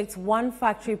district, one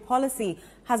factory policy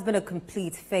has been a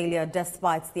complete failure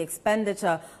despite the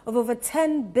expenditure of over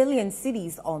 10 billion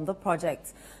cedis on the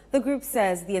project. The group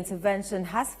says the intervention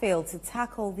has failed to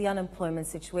tackle the unemployment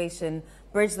situation,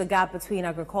 bridge the gap between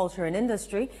agriculture and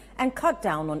industry, and cut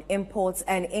down on imports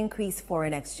and increase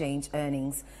foreign exchange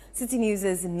earnings. Citi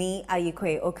News' Ni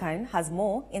Ayikwe Okan has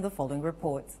more in the following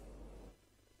report.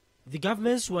 The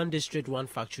government's One District, One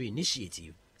Factory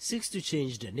initiative seeks to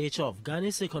change the nature of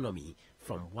Ghana's economy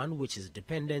from one which is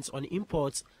dependent on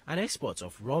imports and exports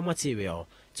of raw material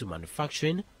to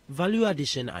manufacturing, value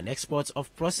addition and exports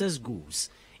of processed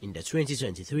goods. In the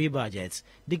 2023 budget,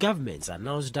 the government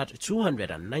announced that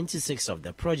 296 of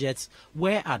the projects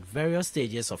were at various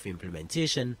stages of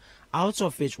implementation, out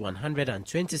of which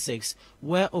 126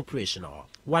 were operational,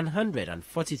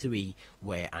 143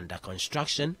 were under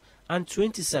construction, and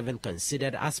 27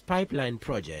 considered as pipeline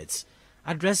projects.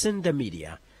 Addressing the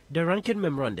media, the ranking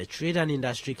member on the Trade and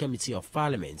Industry Committee of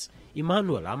Parliament,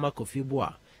 Emmanuel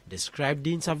Amakofi-Boa, described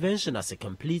the intervention as a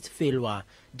complete failure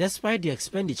despite the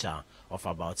expenditure of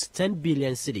about 10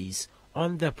 billion cedis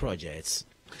on the projects.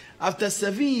 After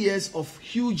 7 years of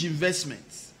huge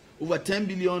investments, over 10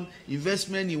 billion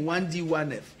investment in 1D,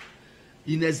 1F,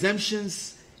 in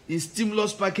exemptions, in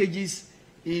stimulus packages,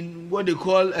 in what they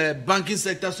call banking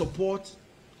sector support,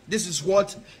 this is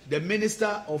what the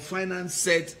Minister of Finance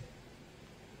said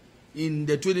in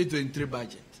the 2023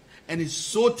 budget. And it's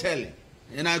so telling,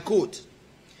 and I quote,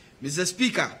 Mr.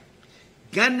 Speaker,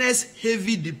 Ghana's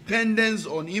heavy dependence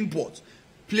on imports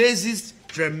places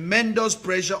tremendous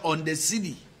pressure on the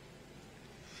cedi,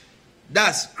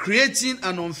 thus creating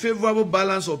an unfavorable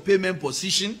balance of payment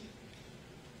position.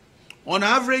 On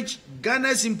average,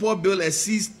 Ghana's import bill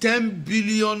exceeds $10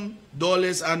 billion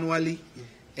annually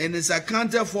and is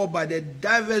accounted for by the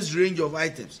diverse range of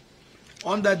items.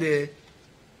 Under the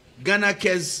Ghana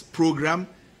Cares program,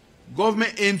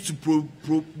 government aims to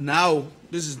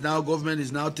government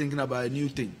is now thinking about a new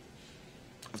thing.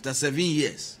 After 7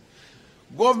 years,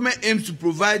 government aims to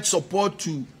provide support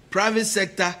to private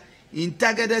sector in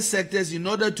targeted sectors in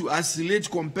order to accelerate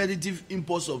competitive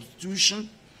import substitution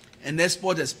and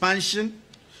export expansion,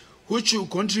 which will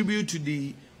contribute to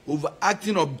the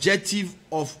overarching objective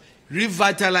of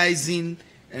revitalizing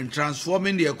and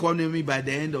transforming the economy by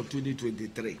the end of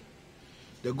 2023.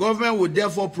 The government will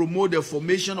therefore promote the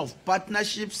formation of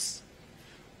partnerships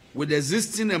with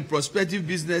existing and prospective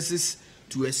businesses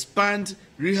to expand,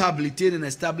 rehabilitate, and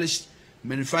establish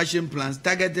manufacturing plants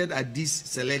targeted at these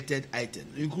selected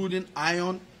items, including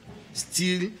iron,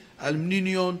 steel,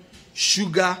 aluminium,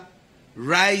 sugar,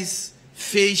 rice,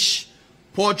 fish,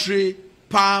 poultry,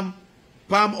 palm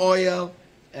oil,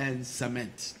 and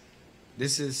cement.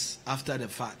 This is after the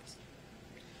fact.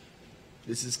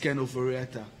 This is Ken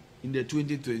Oforiatta in the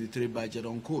 2023 budget,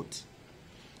 unquote.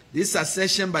 This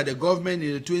accession by the government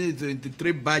in the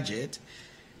 2023 budget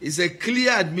is a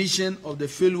clear admission of the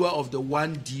failure of the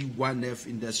 1D, 1F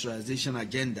industrialization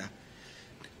agenda.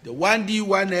 The 1D,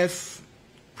 1F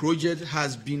project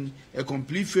has been a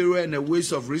complete failure and a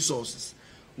waste of resources.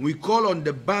 We call on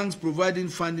the banks providing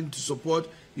funding to support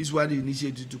this one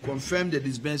initiative to confirm the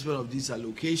disbursement of these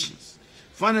allocations.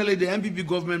 Finally, the MPP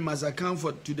government must account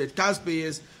to the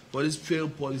taxpayers for this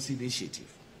failed policy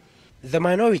initiative. The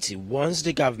minority wants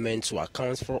the government to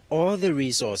account for all the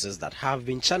resources that have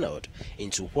been channeled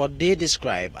into what they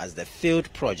describe as the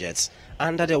failed projects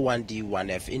under the 1D,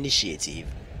 1F initiative.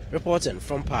 Reporting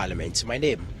from Parliament, my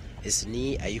name is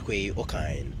Ni Ayikwe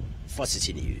Okan for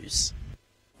Citi News.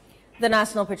 The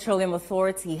National Petroleum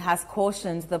Authority has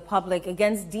cautioned the public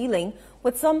against dealing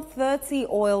with some 30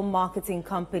 oil marketing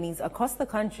companies across the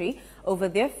country over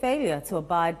their failure to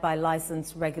abide by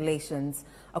license regulations.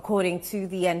 According to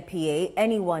the NPA,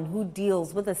 anyone who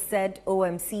deals with the said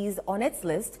OMCs on its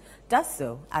list does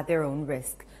so at their own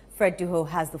risk. Fred Duho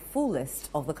has the full list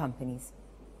of the companies.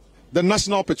 The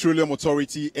National Petroleum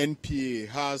Authority, NPA,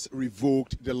 has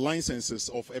revoked the licenses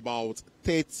of about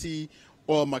 30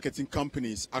 oil marketing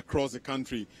companies across the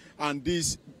country. And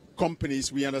these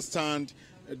companies, we understand,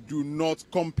 do not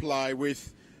comply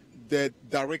with the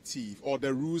directive or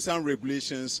the rules and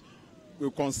regulations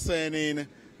concerning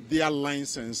their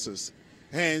licenses.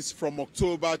 Hence, from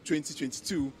October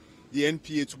 2022, the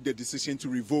NPA took the decision to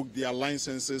revoke their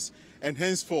licenses and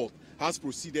henceforth has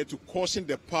proceeded to caution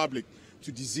the public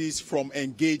to desist from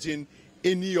engaging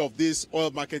any of these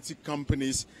oil marketing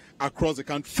companies across the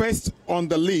country. First on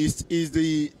the list is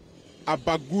the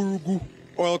Abagurugu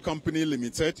Oil Company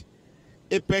Limited,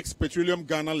 Apex Petroleum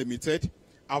Ghana Limited,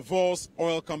 Avos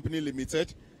Oil Company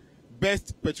Limited,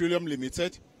 Best Petroleum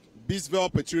Limited,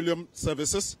 Biswell Petroleum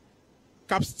Services,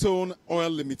 Capstone Oil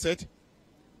Limited,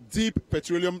 Deep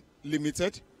Petroleum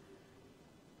Limited,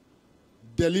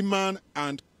 Deliman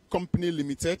and Company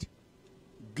Limited,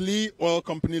 Glee Oil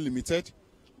Company Limited,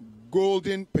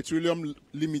 Golden Petroleum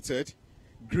Limited,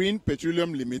 Green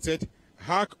Petroleum Limited,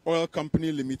 Hark Oil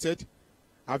Company Limited,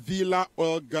 Avila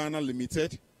Oil Ghana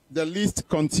Limited. The list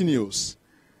continues.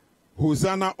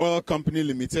 Hosanna Oil Company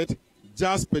Limited,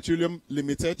 Jazz Petroleum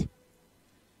Limited,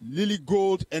 Lily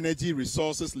Gold Energy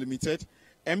Resources Limited,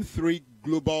 M3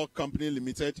 Global Company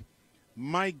Limited,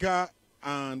 MIGA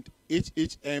and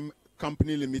HHM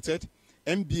Company Limited,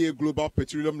 MBA Global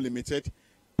Petroleum Limited,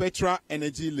 Petra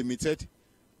Energy Limited,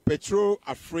 Petro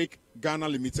Afrique Ghana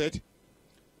Limited,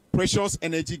 Precious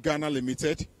Energy Ghana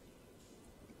Limited,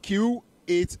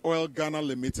 Q8 Oil Ghana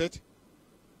Limited,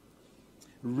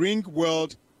 Ring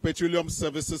World Petroleum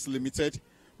Services Limited,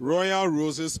 Royal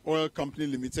Roses Oil Company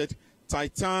Limited,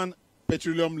 Titan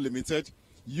Petroleum Limited,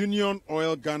 Union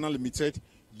Oil Ghana Limited,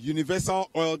 Universal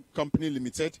Oil Company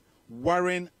Limited,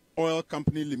 Warren Oil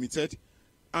Company Limited,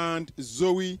 and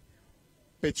Zoe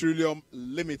Petroleum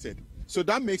Limited. So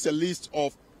that makes a list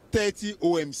of 30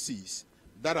 OMCs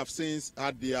that have since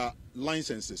had their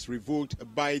licenses revoked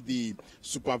by the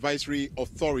Supervisory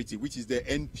Authority, which is the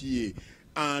NPA,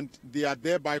 and they are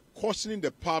thereby cautioning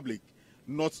the public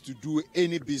not to do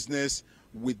any business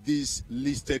with these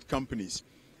listed companies.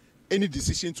 Any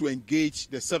decision to engage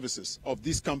the services of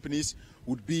these companies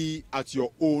would be at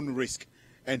your own risk,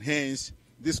 and hence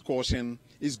this caution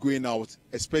is going out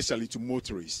especially to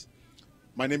motorists.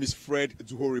 My name is Fred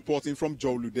Duho, reporting from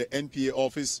Jolu, the NPA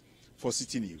office for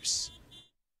Citi News.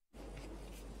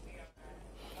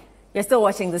 You're still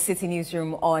watching the Citi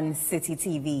Newsroom on Citi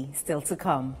TV. Still to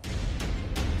come.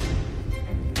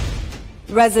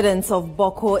 Residents of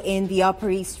Boko in the Upper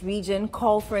East region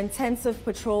call for intensive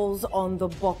patrols on the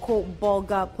Boko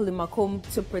Bolga Pulimakum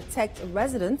to protect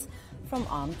residents from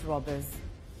armed robbers.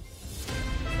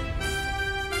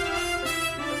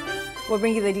 We'll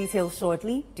bring you the details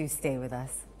shortly. Do stay with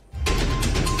us.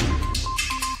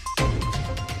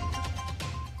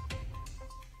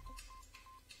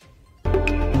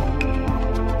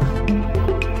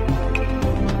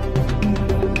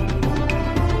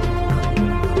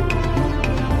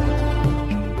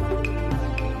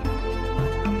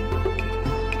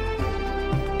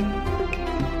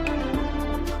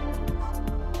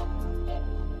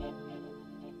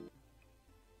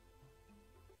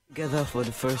 Together for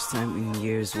the first time in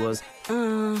years was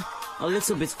a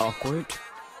little bit awkward.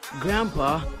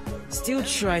 Grandpa still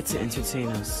tried to entertain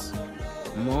us.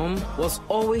 Mom was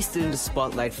always stealing the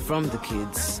spotlight from the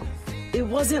kids. It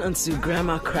wasn't until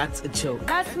Grandma cracked a joke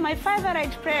That's my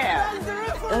favorite prayer.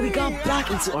 that we got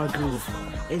back into our groove.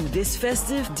 In this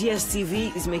festive,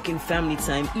 DSTV is making family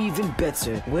time even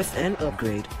better with an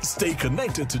upgrade. Stay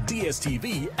connected to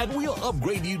DSTV and we'll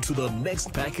upgrade you to the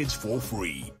next package for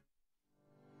free.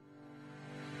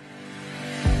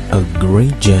 A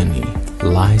great journey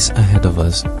lies ahead of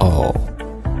us all,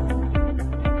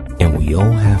 and we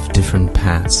all have different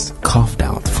paths carved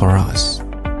out for us.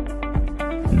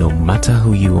 No matter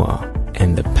who you are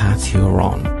and the path you're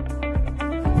on,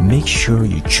 make sure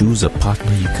you choose a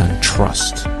partner you can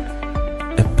trust,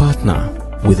 a partner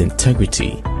with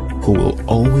integrity who will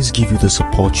always give you the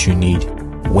support you need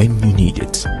when you need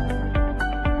it.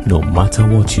 No matter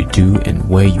what you do and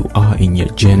where you are in your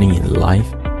journey in life,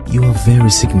 you are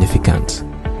very significant,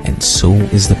 and so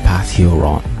is the path you're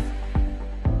on.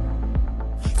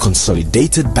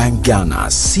 Consolidated Bank Ghana,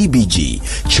 CBG,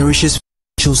 cherishes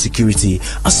financial security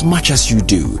as much as you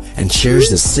do and shares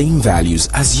the same values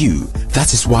as you.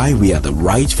 That is why we are the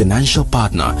right financial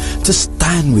partner to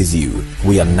stand with you.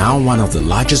 We are now one of the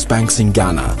largest banks in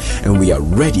Ghana, and we are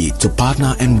ready to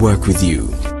partner and work with you.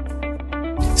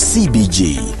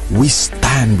 CBG, we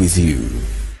stand with you.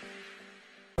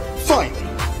 Finally,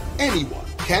 anyone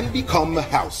can become a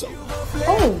household.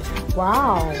 Oh,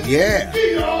 wow. Yeah.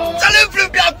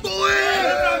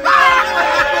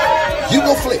 You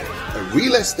Go Flip, a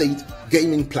real estate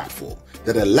gaming platform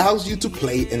that allows you to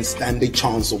play and stand a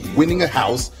chance of winning a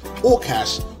house or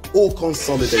cash or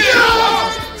consolidated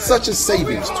prizes, such as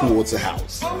savings towards a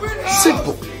house.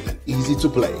 Simple and easy to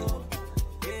play.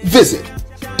 Visit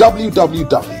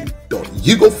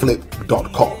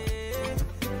www.yougoflip.com.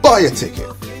 Buy a ticket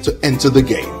to enter the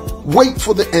game. Wait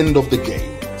for the end of the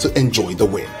game to enjoy the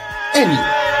win. Anyone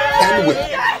can win.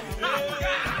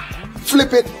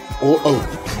 Flip it or own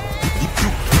it.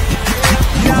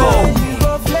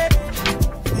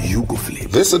 You Go Flip.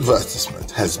 This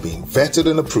advertisement has been vetted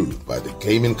and approved by the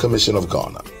Gaming Commission of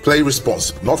Ghana. Play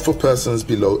responsibly, not for persons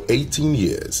below 18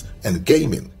 years, and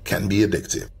gaming can be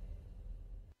addictive.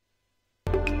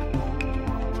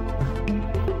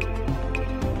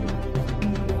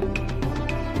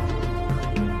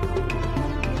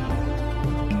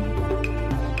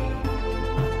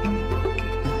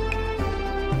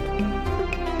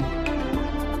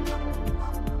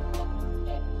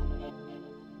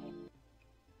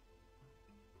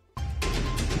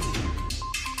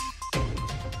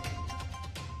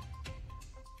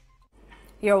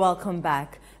 You're welcome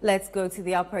back. Let's go to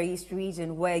the Upper East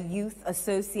region, where Youth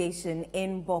Association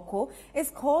in Boko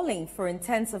is calling for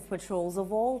intensive patrols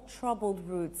of all troubled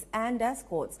routes and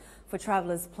escorts for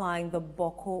travelers plying the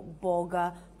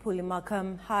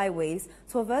Boko-Bolga-Pulimakam highways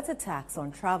to avert attacks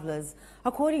on travelers.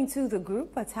 According to the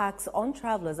group, attacks on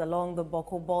travelers along the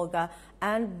Boko-Bolga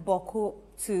and Boko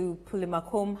to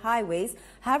Pulimakam highways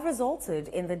have resulted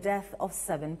in the death of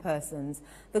 7 persons.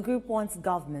 The group wants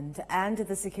government and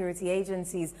the security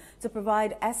agencies to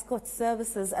provide escort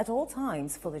services at all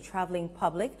times for the traveling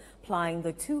public plying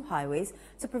the 2 highways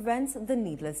to prevent the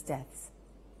needless deaths.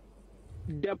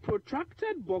 The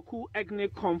protracted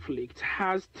Boku-Egne conflict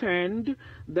has turned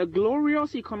the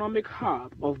glorious economic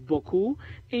hub of Boku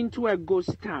into a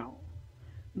ghost town.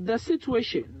 The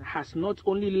situation has not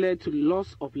only led to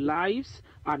loss of lives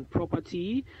and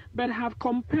property, but have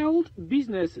compelled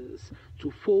businesses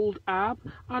to fold up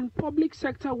and public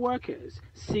sector workers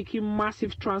seeking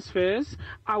massive transfers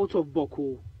out of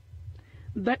Boku.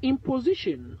 The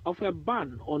imposition of a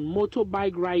ban on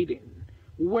motorbike riding,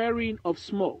 wearing of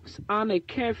smokes, and a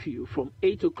curfew from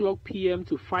 8 o'clock p.m.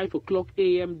 to 5 o'clock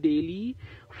a.m. daily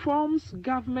forms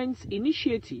government's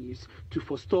initiatives to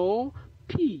forestall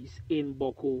peace in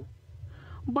Boko.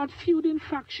 But feuding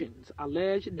factions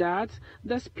allege that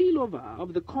the spillover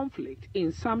of the conflict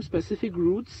in some specific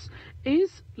routes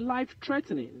is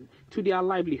life-threatening to their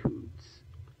livelihoods.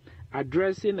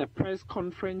 Addressing a press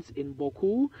conference in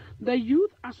Boku, the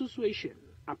Youth Association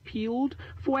appealed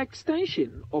for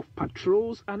extension of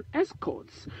patrols and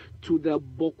escorts to the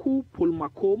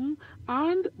Boku-Pulimakam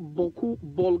and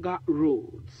Boku-Bolga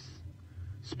roads.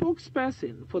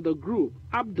 Spokesperson for the group,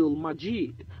 Abdul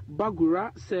Majid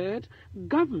Bagura, said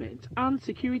government and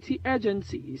security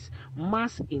agencies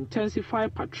must intensify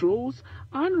patrols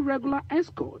and regular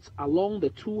escorts along the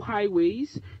 2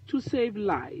 highways to save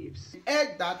lives. We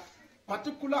urge that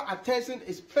particular attention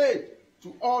is paid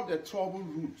to all the troubled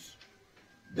routes.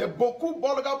 The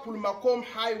Boku-Bolga-Pulimakam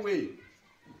highway,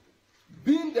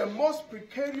 being the most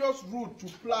precarious route to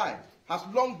fly, has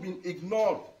long been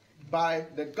ignored by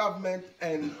the government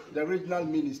and the regional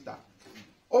minister.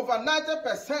 Over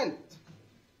 90%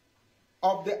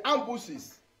 of the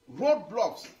ambushes,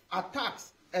 roadblocks,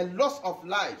 attacks, and loss of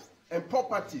lives and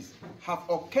properties have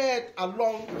occurred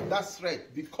along that stretch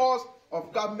because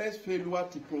of government's failure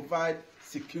to provide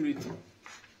security.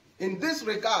 In this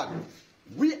regard,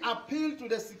 we appeal to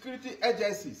the security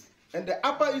agencies and the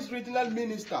Upper East Regional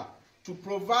Minister to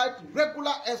provide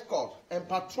regular escorts and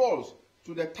patrols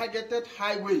to the targeted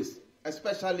highways,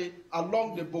 especially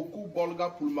along the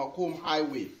Boku-Bolga-Pulimakam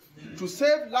highway, to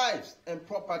save lives and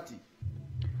property.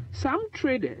 Some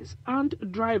traders and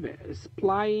drivers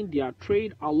plying their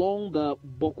trade along the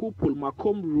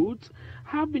Boku-Pulimakam route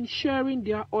have been sharing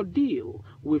their ordeal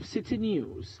with Citi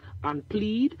News and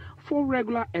plead for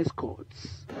regular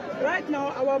escorts. Right now,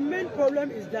 our main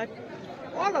problem is that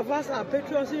all of us are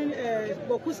patrolling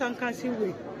Boku-Sankasi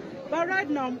way. But right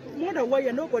now, more than 1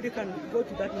 year, nobody can go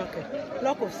to that market.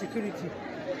 Lack of security.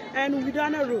 And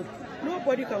Widana Road,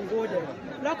 nobody can go there.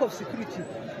 Lack of security.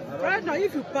 Right now,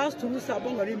 if you pass through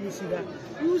Sabongari Misida,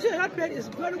 you see that place is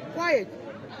very quiet.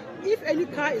 If any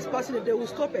car is passing it, they will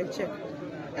stop and check.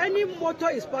 Any motor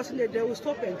is passing it, they will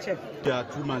stop and check. There are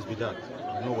 2 months with that.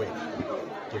 No way.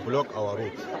 They block our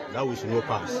road. That we should not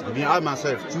pass. I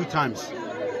myself, 2 times,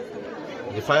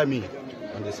 they fire me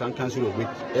on the San Council with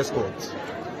escorts.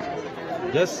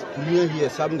 Just near here,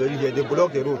 Sabongari here, they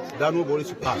block the road. That nobody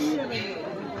should pass.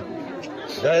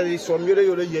 There is some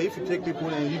euro here. If you take people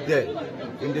and live there,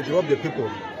 when they drop the people,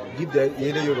 give the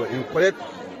euro and collect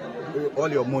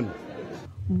all your money.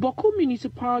 Boku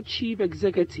Municipal Chief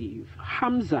Executive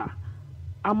Hamza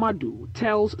Amadou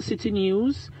tells Citi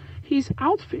News his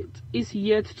outfit is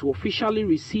yet to officially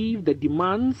receive the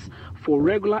demands for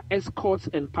regular escorts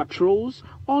and patrols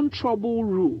on troubled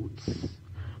routes.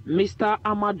 Mr.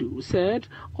 Amadou said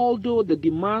although the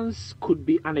demands could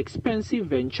be an expensive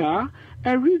venture,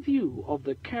 a review of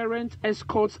the current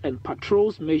escorts and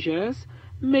patrols measures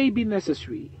may be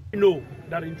necessary. We know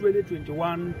that in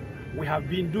 2021 we have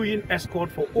been doing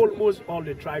escort for almost all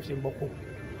the tribes in Boko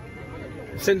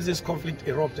since this conflict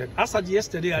erupted. As of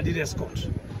yesterday, I did escort.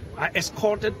 I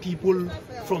escorted people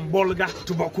from Bolga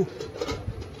to Boko.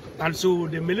 And so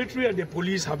the military and the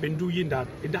police have been doing that.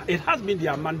 It has been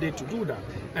their mandate to do that,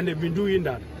 and they've been doing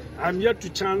that. I'm yet to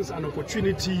chance an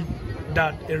opportunity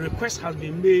that a request has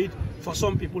been made for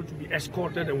some people to be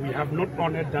escorted, and we have not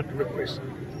honored that request.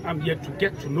 I'm yet to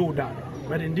get to know that,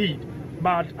 but indeed.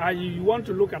 But I want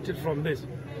to look at it from this.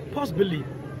 Possibly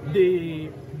the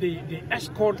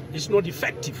escort is not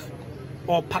effective,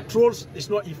 or patrols is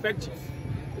not effective.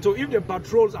 So if the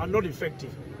patrols are not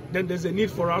effective, then there's a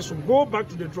need for us to go back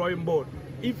to the drawing board.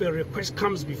 If a request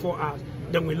comes before us,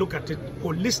 then we look at it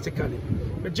holistically.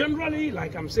 But generally,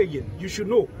 like I'm saying, you should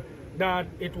know that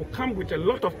it will come with a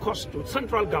lot of cost to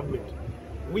central government.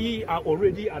 We are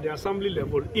already at the assembly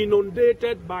level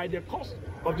inundated by the cost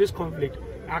of this conflict.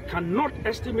 I cannot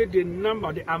estimate the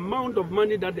number, the amount of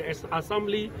money that the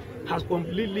assembly has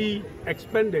completely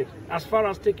expended as far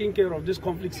as taking care of this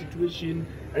conflict situation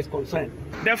is concerned.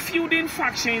 The feuding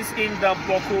factions in the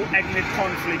Boko ethnic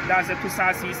conflict, that's the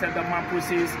Kusasis and the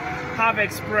Mampusis, have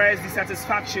expressed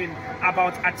dissatisfaction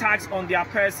about attacks on their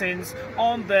persons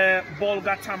on the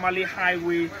Bolga-Tamale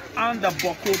Highway and the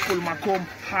Boko-Pulmakom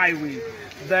Highway.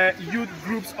 The youth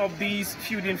groups of these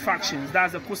feuding factions,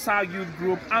 that's the Kusa Youth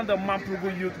Group and the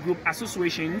Mampugu Youth Group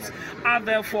associations, are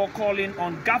therefore calling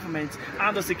on government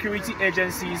and the security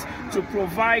agencies to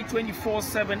provide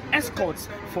 24/7 escorts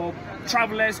for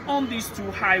travelers on these two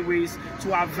highways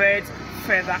to avert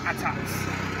further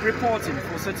attacks. Reporting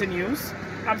for Citi News,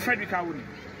 I'm Frederick Awuni,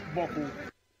 Boko.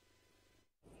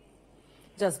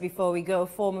 Just before we go,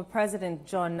 former President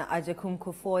John Agyekum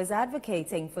Kufuor is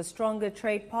advocating for stronger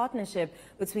trade partnership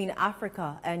between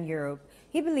Africa and Europe.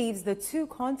 He believes the two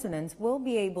continents will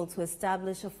be able to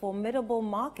establish a formidable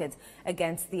market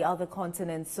against the other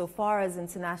continents so far as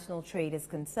international trade is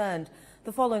concerned.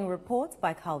 The following report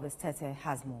by Calvis Tete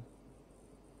has more.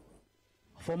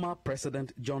 Former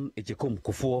President John Agyekum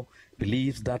Kufuor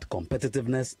believes that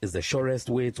competitiveness is the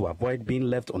surest way to avoid being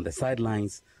left on the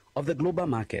sidelines of the global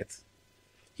market.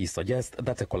 He suggests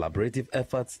that a collaborative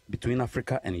effort between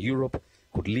Africa and Europe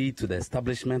could lead to the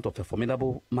establishment of a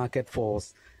formidable market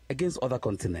force against other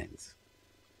continents.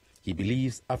 He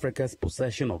believes Africa's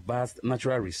possession of vast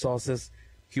natural resources,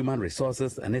 human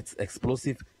resources, and its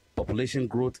explosive population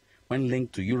growth, when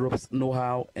linked to Europe's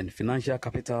know-how and financial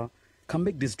capital, can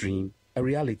make this dream a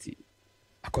reality.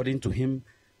 According to him,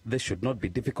 this should not be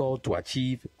difficult to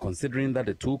achieve, considering that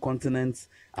the two continents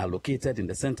are located in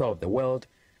the center of the world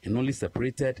and only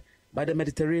separated by the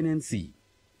Mediterranean Sea.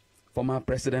 Former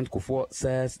President Kufuor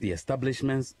says the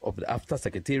establishment of the AFTA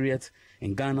Secretariat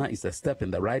in Ghana is a step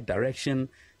in the right direction,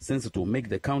 since it will make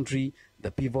the country the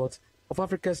pivot of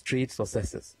Africa's trade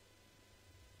successes.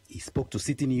 He spoke to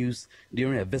Citi News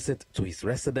during a visit to his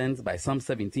residence by some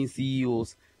 17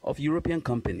 CEOs of European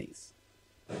companies.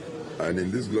 And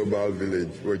in this global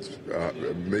village, which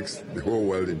makes the whole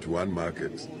world into one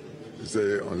market, you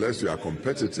say unless you are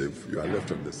competitive, you are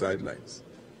left on the sidelines.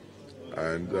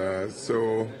 And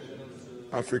so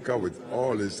Africa, with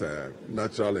all its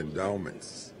natural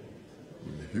endowments,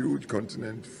 a huge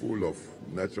continent full of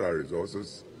natural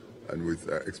resources and with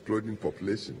exploding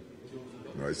population,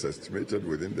 it's estimated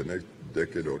within the next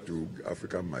decade or two,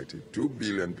 Africa might hit 2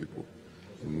 billion people.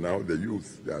 Now the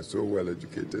youth, they are so well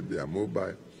educated, they are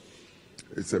mobile.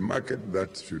 It's a market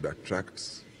that should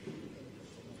attract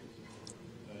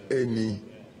any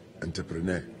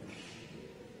entrepreneur.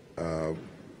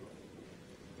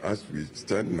 As we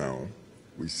stand now,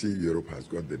 we see Europe has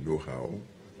got the know-how,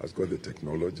 has got the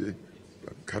technology,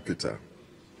 capital,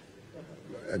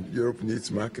 and Europe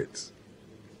needs markets.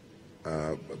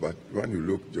 But when you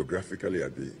look geographically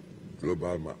at the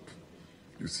global map,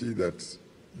 you see that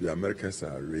the Americas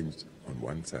are arranged on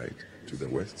one side to the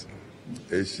west,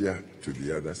 Asia to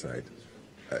the other side,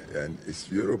 and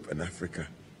it's Europe and Africa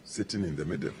sitting in the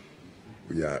middle.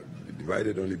 We are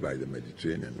divided only by the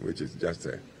Mediterranean, which is just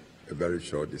a very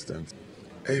short distance.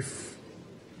 If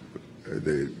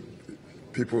the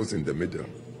peoples in the middle,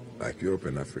 like Europe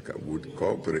and Africa, would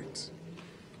cooperate,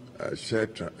 share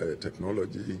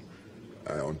technology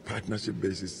on partnership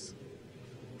basis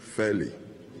fairly,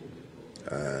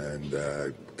 and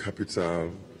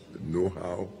capital,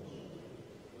 know-how,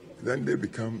 then they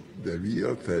become the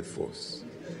real third force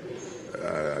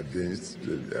against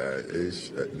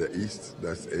the East,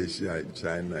 that's Asia,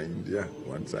 China, India,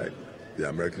 one side, the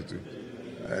Americas too.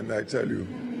 And I tell you,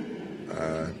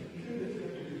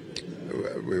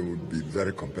 we would be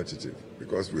very competitive,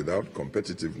 because without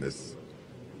competitiveness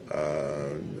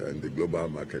in the global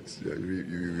markets,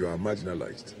 you are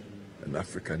marginalized. And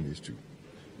Africa needs to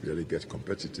really get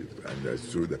competitive, and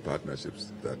through the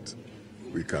partnerships that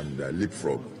we can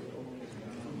leapfrog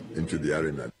into the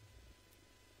arena.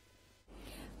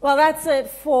 Well, that's it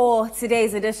for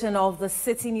today's edition of the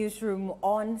Citi Newsroom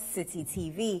on Citi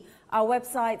TV. Our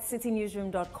website,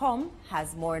 citinewsroom.com,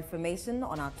 has more information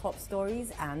on our top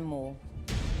stories and more.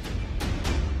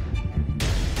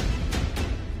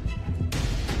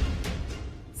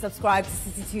 Subscribe to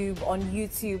CitiTube on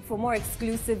YouTube for more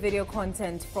exclusive video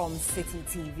content from Citi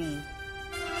TV.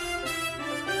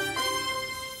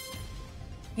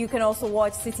 You can also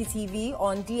watch Citi TV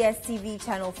on DSTV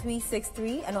channel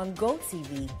 363 and on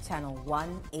GoTV channel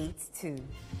 182.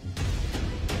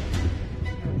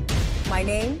 My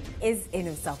name is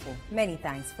Inu Sapo. Many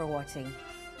thanks for watching.